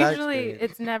right. And that usually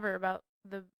experience- it's never about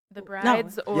the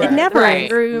brides No, or it never the is.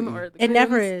 bridegroom Mm-mm. or the It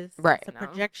never grooms. is. Right. It's a No.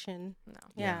 projection. No.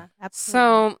 Yeah,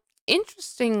 absolutely. So,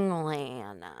 interestingly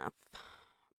enough,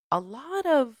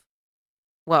 so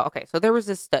there was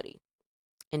this study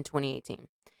in 2018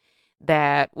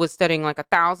 that was studying like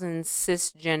 1,000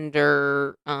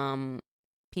 cisgender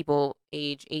people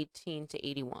age 18 to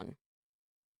 81.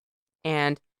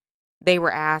 And they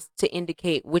were asked to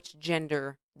indicate which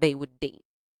gender they would date.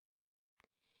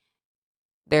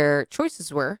 Their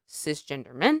choices were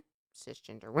cisgender men,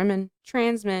 cisgender women,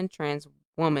 trans men, trans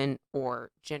woman,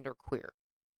 or genderqueer.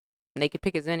 And they could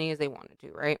pick as many as they wanted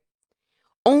to, right?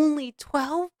 Only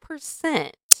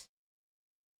 12%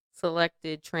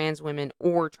 selected trans women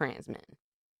or trans men.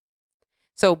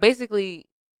 So basically,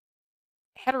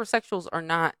 formal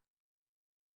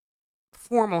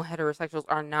heterosexuals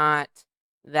are not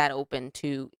that open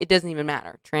to, it doesn't even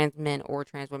matter, trans men or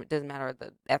trans women. It doesn't matter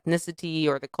the ethnicity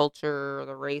or the culture or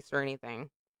the race or anything.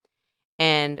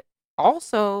 And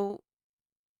also,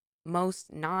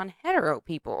 most non-hetero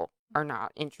people are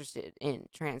not interested in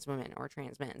trans women or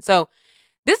trans men. So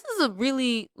this is a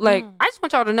really, I just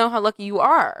want y'all to know how lucky you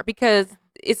are, because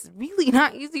it's really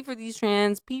not easy for these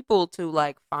trans people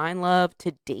to find love,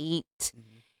 to date.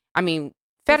 Mm-hmm. I mean,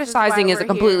 This is why fetishizing is a we're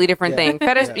completely here. different thing.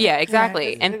 Yeah. Yeah, exactly.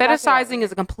 This is And exactly why we're fetishizing is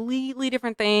here. a completely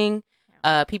different thing.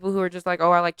 People who are just like,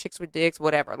 oh, I like chicks with dicks,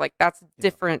 whatever. That's a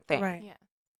different thing. Right. Yeah.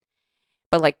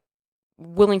 But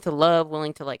willing to love,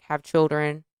 willing to have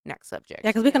children, next subject. Yeah,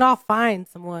 because we can all find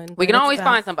someone. We but can it's always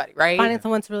about find somebody, right? finding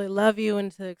someone to really love you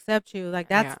and to accept you. That's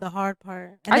Yeah. the hard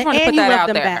part. I just wanna put and you that love out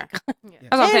them there. back. Yeah.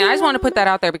 That's what I'm saying. I just want to put that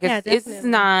out there because Yeah, it's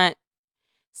definitely.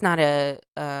 not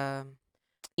a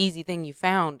easy thing you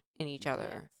found in each other,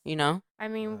 Yes. you know? I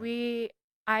mean, Right.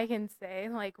 I can say,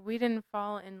 we didn't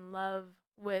fall in love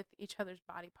with each other's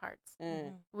body parts.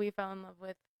 We fell in love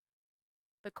with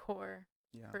the core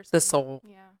Yeah. person. The soul.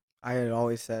 Yeah. I had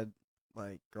always said,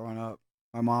 growing up,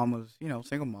 my mom was,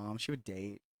 single mom. She would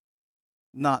date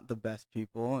not the best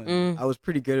people. And I was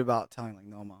pretty good about telling,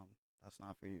 no, mom, that's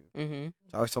not for you. Mm-hmm.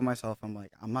 So I always told myself, I'm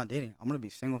not dating. I'm going to be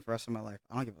single for the rest of my life.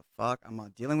 I don't give a fuck. I'm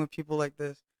not dealing with people like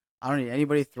this. I don't need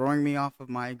anybody throwing me off of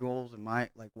my goals and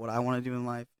what I want to do in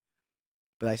life.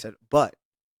 But I said, but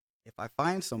if I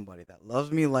find somebody that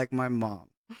loves me like my mom,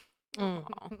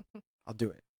 I'll do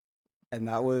it. And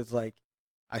that was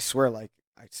I swear, I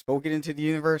spoke it into the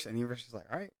universe, and the universe is like,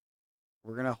 all right,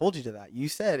 we're going to hold you to that. You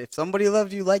said if somebody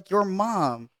loves you like your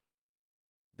mom,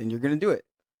 then you're going to do it.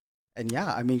 And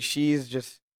yeah, I mean, she's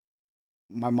just,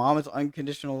 my mom is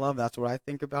unconditional love. That's what I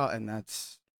think about. And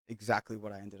that's exactly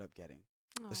what I ended up getting.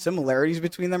 The similarities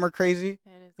between them are crazy. It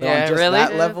is. But Yeah, on just really? that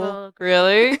It is level, all-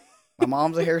 Really? my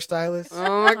mom's a hairstylist.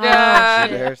 Oh my Oh, god.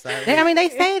 She's a shit. hairstylist. They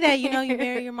say that, you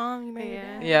marry your mom, you marry your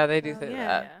Yeah. dad. Yeah, they do So, say yeah.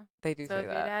 that. Yeah. They do So say if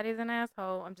your that. daddy's an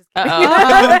asshole, I'm just kidding.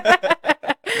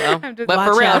 Well, I'm just but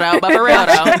for Watch real out. though. But for real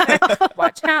though.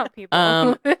 Watch out,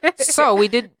 people. So we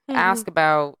did ask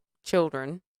about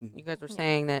children. Mhm. You guys were Yeah.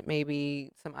 saying that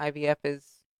maybe some IVF is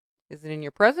it in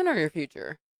your present or your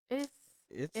future? It's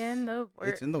It's in the works.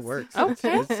 It's in the works.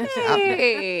 Okay. It's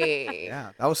happening.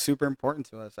 Yeah, that was super important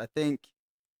to us. I think,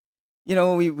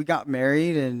 we got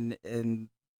married and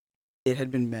it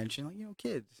had been mentioned,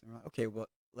 kids. And we're like, okay, well,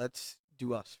 let's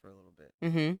do us for a little bit,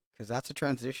 Mm-hmm. because that's a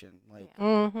transition.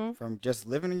 Mm-hmm. From just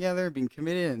living together, being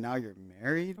committed, and now you're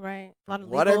married. Right. A lot of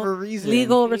Whatever reason,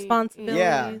 legal Yeah.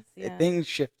 responsibilities. things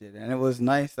shifted, and it was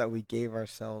nice that we gave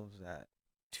ourselves that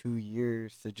 2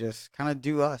 years to just kind of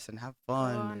do us and have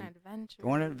fun. Go on and adventures. go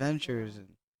on adventures,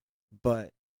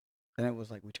 but then it was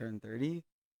we turned 30. I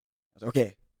was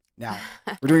okay. Now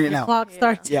we're doing it now. Clock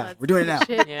starts. Yeah, let's we're doing it get now.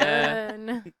 shit Yeah.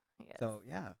 done. Yes. So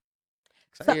yeah,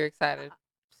 So you're excited.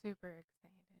 Super excited.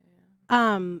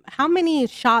 How many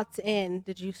shots in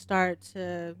did you start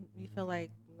to you feel like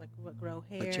what grow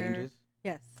hair? changes.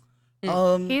 Yes.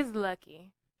 Mm. He's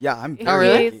lucky. Yeah, I'm Oh,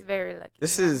 really? He's very lucky.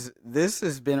 This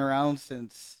has been around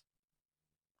since,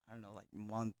 I don't know, like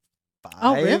month 5.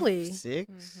 Oh, really? 6.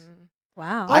 Mhm.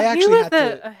 Wow. I Well, actually he was had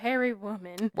to- a hairy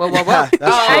woman. Whoa. Yeah, that's Oh,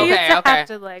 I true. used to okay. have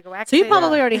to like wax So you it.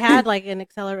 probably already had like an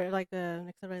accelerated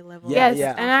level. Yeah, of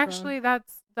Yes, and testosterone. actually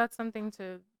that's something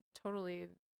to totally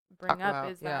bring Talk up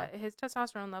about, is yeah. that his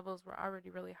testosterone levels were already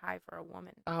really high for a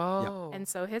woman. Oh. And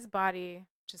so his body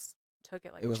just took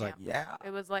it like It a was like, champ. yeah.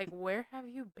 It was like, where have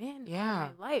you been Yeah.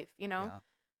 all my life, you know? Yeah.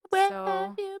 Where So,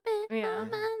 have you been yeah. all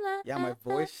my life? Yeah, my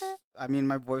voice. I mean,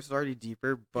 my voice is already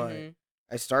deeper, but Mhm.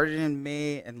 I started in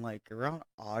May, and like around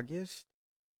August,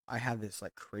 I had this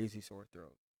like crazy sore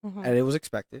throat, Mhm. and it was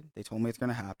expected. They told me it's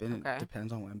gonna happen. Okay. It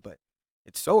depends on when, but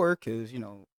it's sore because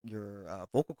your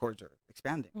vocal cords are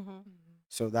expanding, Mhm.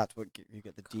 so that's what you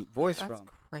get the deep voice That's from.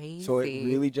 crazy. So it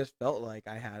really just felt like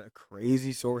I had a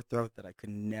crazy sore throat that I could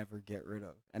never get rid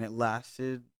of, and it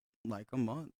lasted like a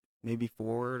month, maybe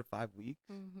 4 to 5 weeks.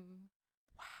 Mhm.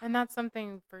 And that's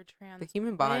something for trans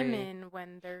human body. women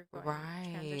when they're going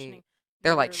transitioning. Right.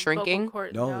 They're, like, Their shrinking? vocal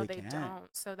cords, No, no, they they can't.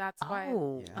 don't. So that's why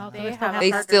Oh. Yeah. Oh, so they they still have have a They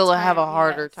harder still time. have a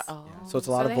harder yes. time. Yeah. Oh. So it's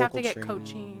a lot So of they have vocal to get training.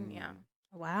 coaching, yeah.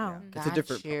 Wow. Mm. It's a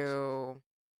different Got process. you.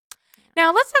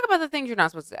 Now let's talk about the things you're not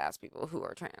supposed to ask people who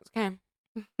are trans, okay?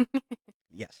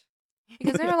 Yes.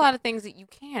 Because there are a lot of things that you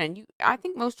can, and I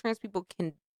think most trans people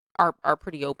are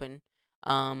pretty open.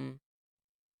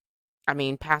 I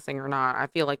mean, passing or not, I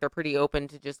feel like they're pretty open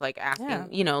to just like asking,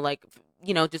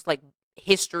 Yeah. just like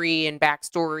history and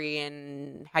backstory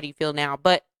and how do you feel now.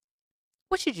 But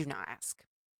what should you not ask?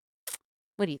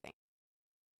 What do you think?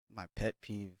 My pet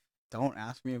peeve. Don't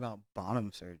ask me about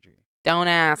bottom surgery. Don't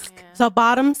ask. Yeah. So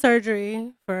bottom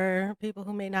surgery, for people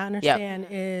who may not understand,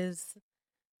 Yeah. is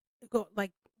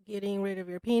like getting rid of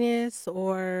your penis,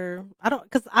 or I don't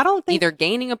think Either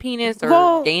gaining a penis or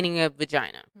Well- gaining a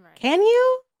vagina, Right. can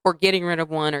you or getting rid of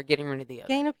one or getting rid of the other.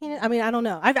 gain a penis. I mean, I don't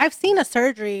know. I've seen a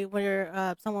surgery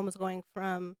where someone was going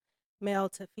from male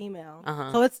to female,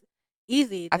 Uh-huh. so it's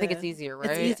easy. I think it's easier, right?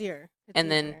 It's easier. It's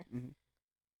And then- easier.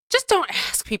 Just don't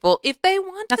ask people if they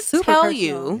want That's to super tell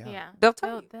personal. you. Yeah. They'll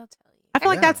tell you. They'll tell you. I feel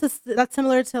like Yeah. that's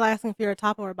similar to asking if you're a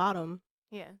top or a bottom.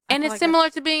 Yeah. I And feel it's like similar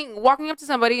to walking up to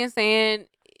somebody and saying,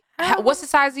 "What's the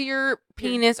size of your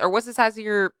penis or what's the size of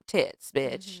your tits,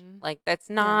 bitch?" Mhm. Like that's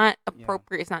not Yeah.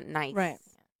 appropriate. It's not nice. Right.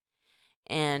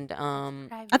 And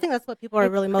I think that's what people are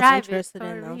It's really most private interested for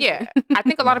in, a though. reason. yeah, I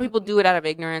think a lot of people do it out of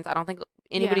ignorance. I don't think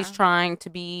anybody's Yeah. trying to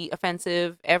be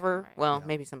offensive ever. Right. Well, Yeah.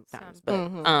 maybe sometimes, Some. but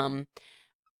Mhm.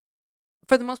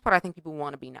 for the most part, I think people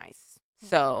want to be nice. Yeah.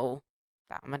 So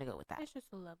I'm gonna go with that. It's just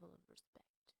a level of respect,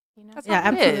 you know. That's Yeah, all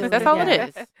it is. absolutely. That's all Yeah.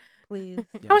 it is. Please,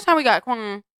 Yeah. How much time we got,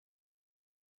 Quan?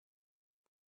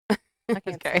 I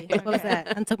can't Okay. see. What was Okay.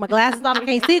 that? I took my glasses off. I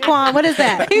can't see, Quan. What is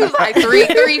that? He was like 3,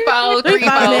 3, 4, 3, 4,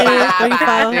 5, 3,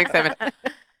 5, 4. 6, 7.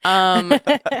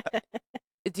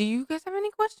 Do you guys have any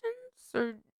questions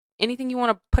or anything you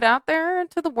want to put out there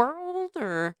to the world,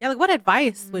 or Yeah, like what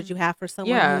advice would you have for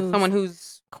someone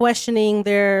who's questioning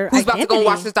their about to identity? go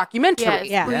watch this documentary? Yes,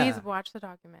 Yeah. please Yeah. watch the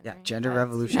documentary. Yeah, Gender That's-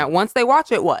 Revolution. Now, once they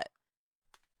watch it, what?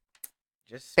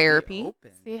 Just be Therapy.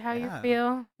 open. See how you Yeah. feel.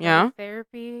 Go to Yeah.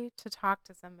 Therapy, to talk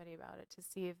to somebody about it, to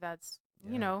see if that's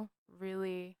Yeah.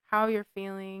 really how you're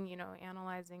feeling.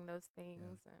 Analyzing those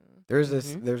things and There's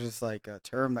Mhm. this like a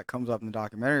term that comes up in the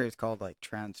documentary. It's called like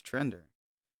trans trender.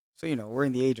 So we're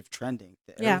in the age of trending.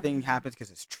 Yeah. Everything happens because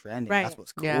it's trending. Right. That's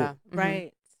what's cool. Yeah.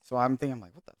 Right. So I'm thinking,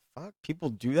 like, what the fuck? People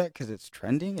do that because it's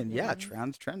trending, and yeah, Mhm.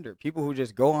 trans trender. People who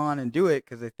just go on and do it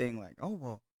because they think like, oh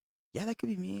well, yeah, that could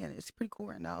be me, and it's pretty cool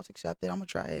right now. Let's accept it. I'm gonna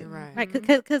try it. You're right. Right. Mhm.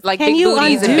 Because Like can big you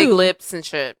booties and big undo? lips and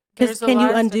shit. Because there's a can you lot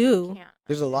of stuff undo can't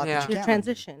There's a lot Yeah. that your you can't undo.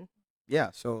 transition?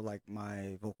 Yeah, so like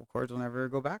my vocal cords will never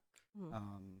go back. Hmm.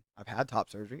 I've had top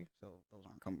surgery, so those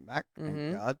aren't coming back. Thank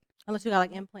Mhm. God. Unless you got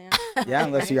like implants. Yeah,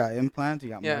 unless you got implants, you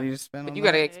got Yeah. money to spend But on you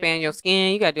got to that. expand your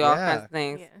skin. You got to do all kinds Yeah. of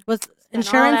things. Yeah. Was all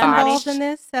insurance that money. involved in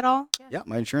this at all? Yeah,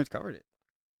 my insurance covered it.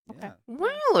 Okay. Yeah.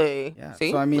 Really? Yeah,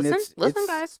 See? so, I mean, listen, it's-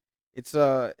 guys.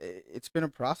 It's been a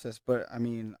process, but I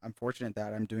mean, I'm fortunate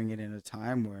that I'm doing it in a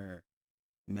time where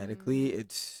medically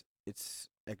it's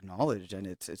acknowledged, and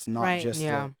it's not Right. just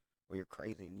Yeah. well, you're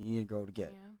crazy and you need to go to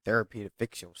get Yeah. therapy to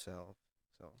fix yourself.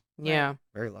 So Yeah.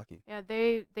 very lucky. Yeah,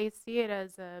 they see it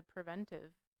as a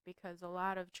preventive because a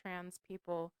lot of trans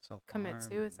people commit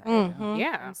Self-harm, suicide. Mhm.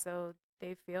 Yeah. And so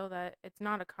they feel that it's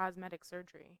not a cosmetic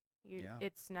surgery. Yeah,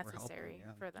 It's helping, necessary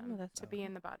yeah. for them that's to be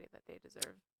in the body that they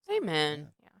deserve.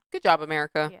 Amen. Yeah. Good job,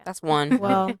 America. Yeah. That's one.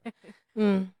 Well,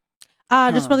 just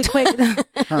Huh. really quick.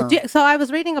 Huh. So I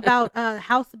was reading about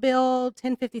House Bill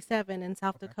 1057 in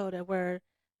South Dakota, where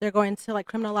they're going to like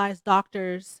criminalize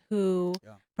doctors who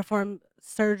Yeah. perform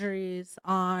surgeries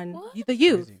on What? the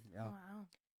youth. Crazy. Yeah. Wow.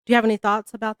 Do you have any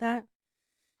thoughts about that?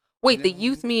 Wait, the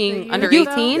youth meaning youth, under youth,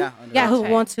 18? Yeah. Yeah, Okay.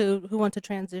 who want to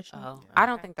transition. Oh, Yeah. I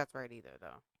don't Okay. think that's right either,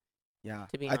 though. Yeah.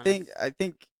 To be I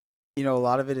think a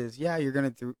lot of it is you're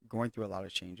going through a lot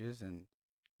of changes, and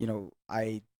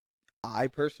I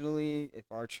personally,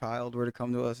 if our child were to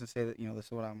come to us and say that this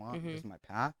is what I want, this is my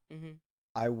path, Mm-hmm.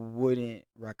 I wouldn't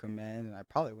recommend, and I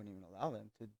probably wouldn't even allow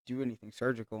them to do anything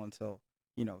surgical until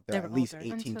they're They're at least older.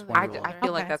 18, Until 20 I, they're years I old.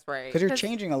 feel like Okay. that's right. Because you're 'Cause-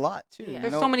 changing a lot too. Yeah.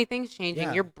 There's so many things changing.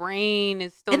 Yeah. Your brain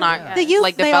is still And not Yeah. the youth,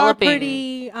 like they are developing.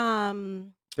 pretty They're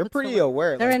what's the pretty word?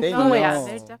 aware. They're like, they Oh yeah,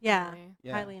 influenced. they're know. definitely.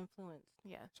 Yeah. highly influenced.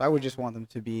 Yes. So I would Yeah. just want them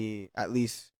to be at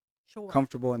least Sure.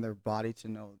 comfortable in their body to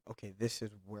know, okay, this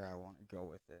is where I want to go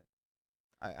with it.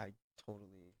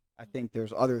 I think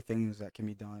there's other things that can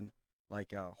be done,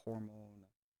 like hormone.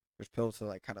 There's pills to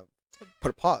like kind of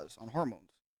put a pause on hormones.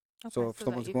 So if So that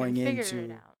someone's you going can figure it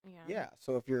into out.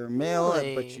 so if you're a male but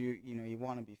Really? you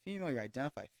want to be female, you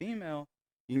identify female,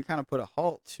 you can kind of put a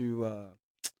halt to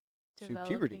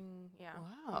puberty. Developing- Yeah.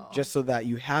 Wow. Just so that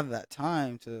you have that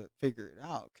time to figure it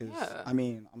out. Because Yeah. I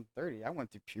mean, I'm 30. I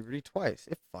went through puberty twice.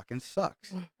 It fucking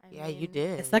sucks. Yeah, you mean,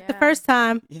 did. It's like the Yeah. first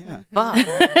time. Yeah, Fuck.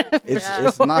 it's Yeah.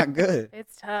 it's not good.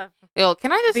 It's tough. Yo,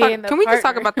 can I just Being the can we just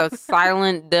talk partner. about the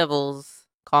silent devils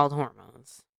called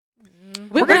hormones?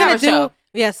 We're gonna have a do. show.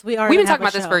 Yes, we are. We've been gonna talking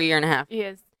have about this for a show. year and a half.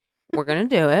 Yes. We're gonna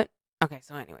do it. Okay,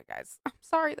 so anyway, guys, I'm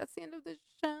sorry. That's the end of the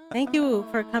show. Thank you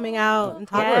for coming out and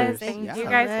talking. Yes, course, thank yeah. you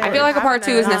guys. I for I feel like a part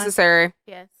having 2 is us. necessary.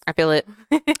 Yes. I feel it.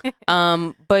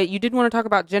 But you did want to talk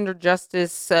about gender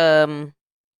justice.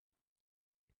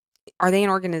 Are they an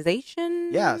organization?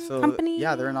 Yeah, so company?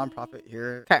 they're a nonprofit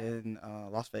here 'Kay. in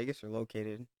Las Vegas. They're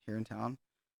located here in town,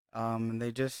 and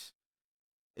they just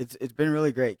it's been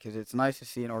really great because it's nice to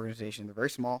see an organization. They're very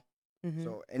small, Mhm.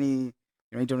 so any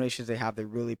donations they have, they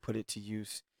really put it to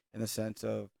use in the sense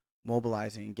of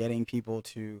mobilizing, getting people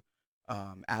to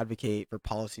advocate for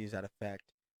policies that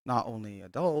affect not only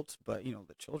adults but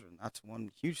the children. That's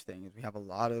one huge thing is we have a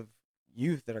lot of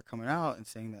youth that are coming out and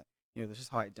saying that this is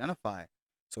how I identify.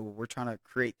 So we're trying to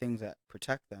create things that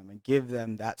protect them and give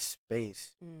them that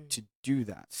space Mm. to do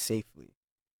that safely.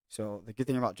 So the good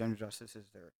thing about gender justice is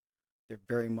they're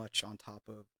very much on top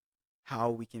of how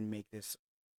we can make this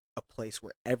a place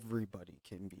where everybody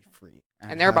can be free.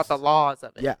 And they're about the have- laws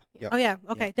of it. Yeah. Yep. Oh yeah.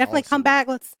 Okay. Yeah, Definitely come policy. back.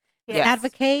 Let's Yes.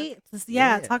 advocate. Let's,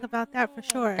 Yeah. talk about that for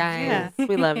sure. Guys, Yeah.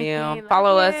 we love you. Love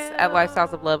Follow us you. at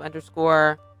Lifestyles of Love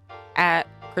 _, at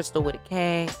Crystal with a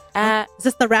K, at Is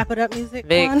this the wrap it up music?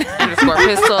 Vic one?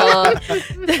 _Pistol.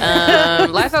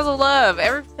 Lifestyles of Love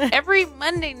every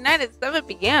Monday night at 7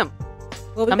 p.m.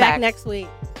 We'll be come back back. next week.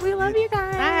 We love you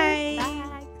guys. Bye. Bye.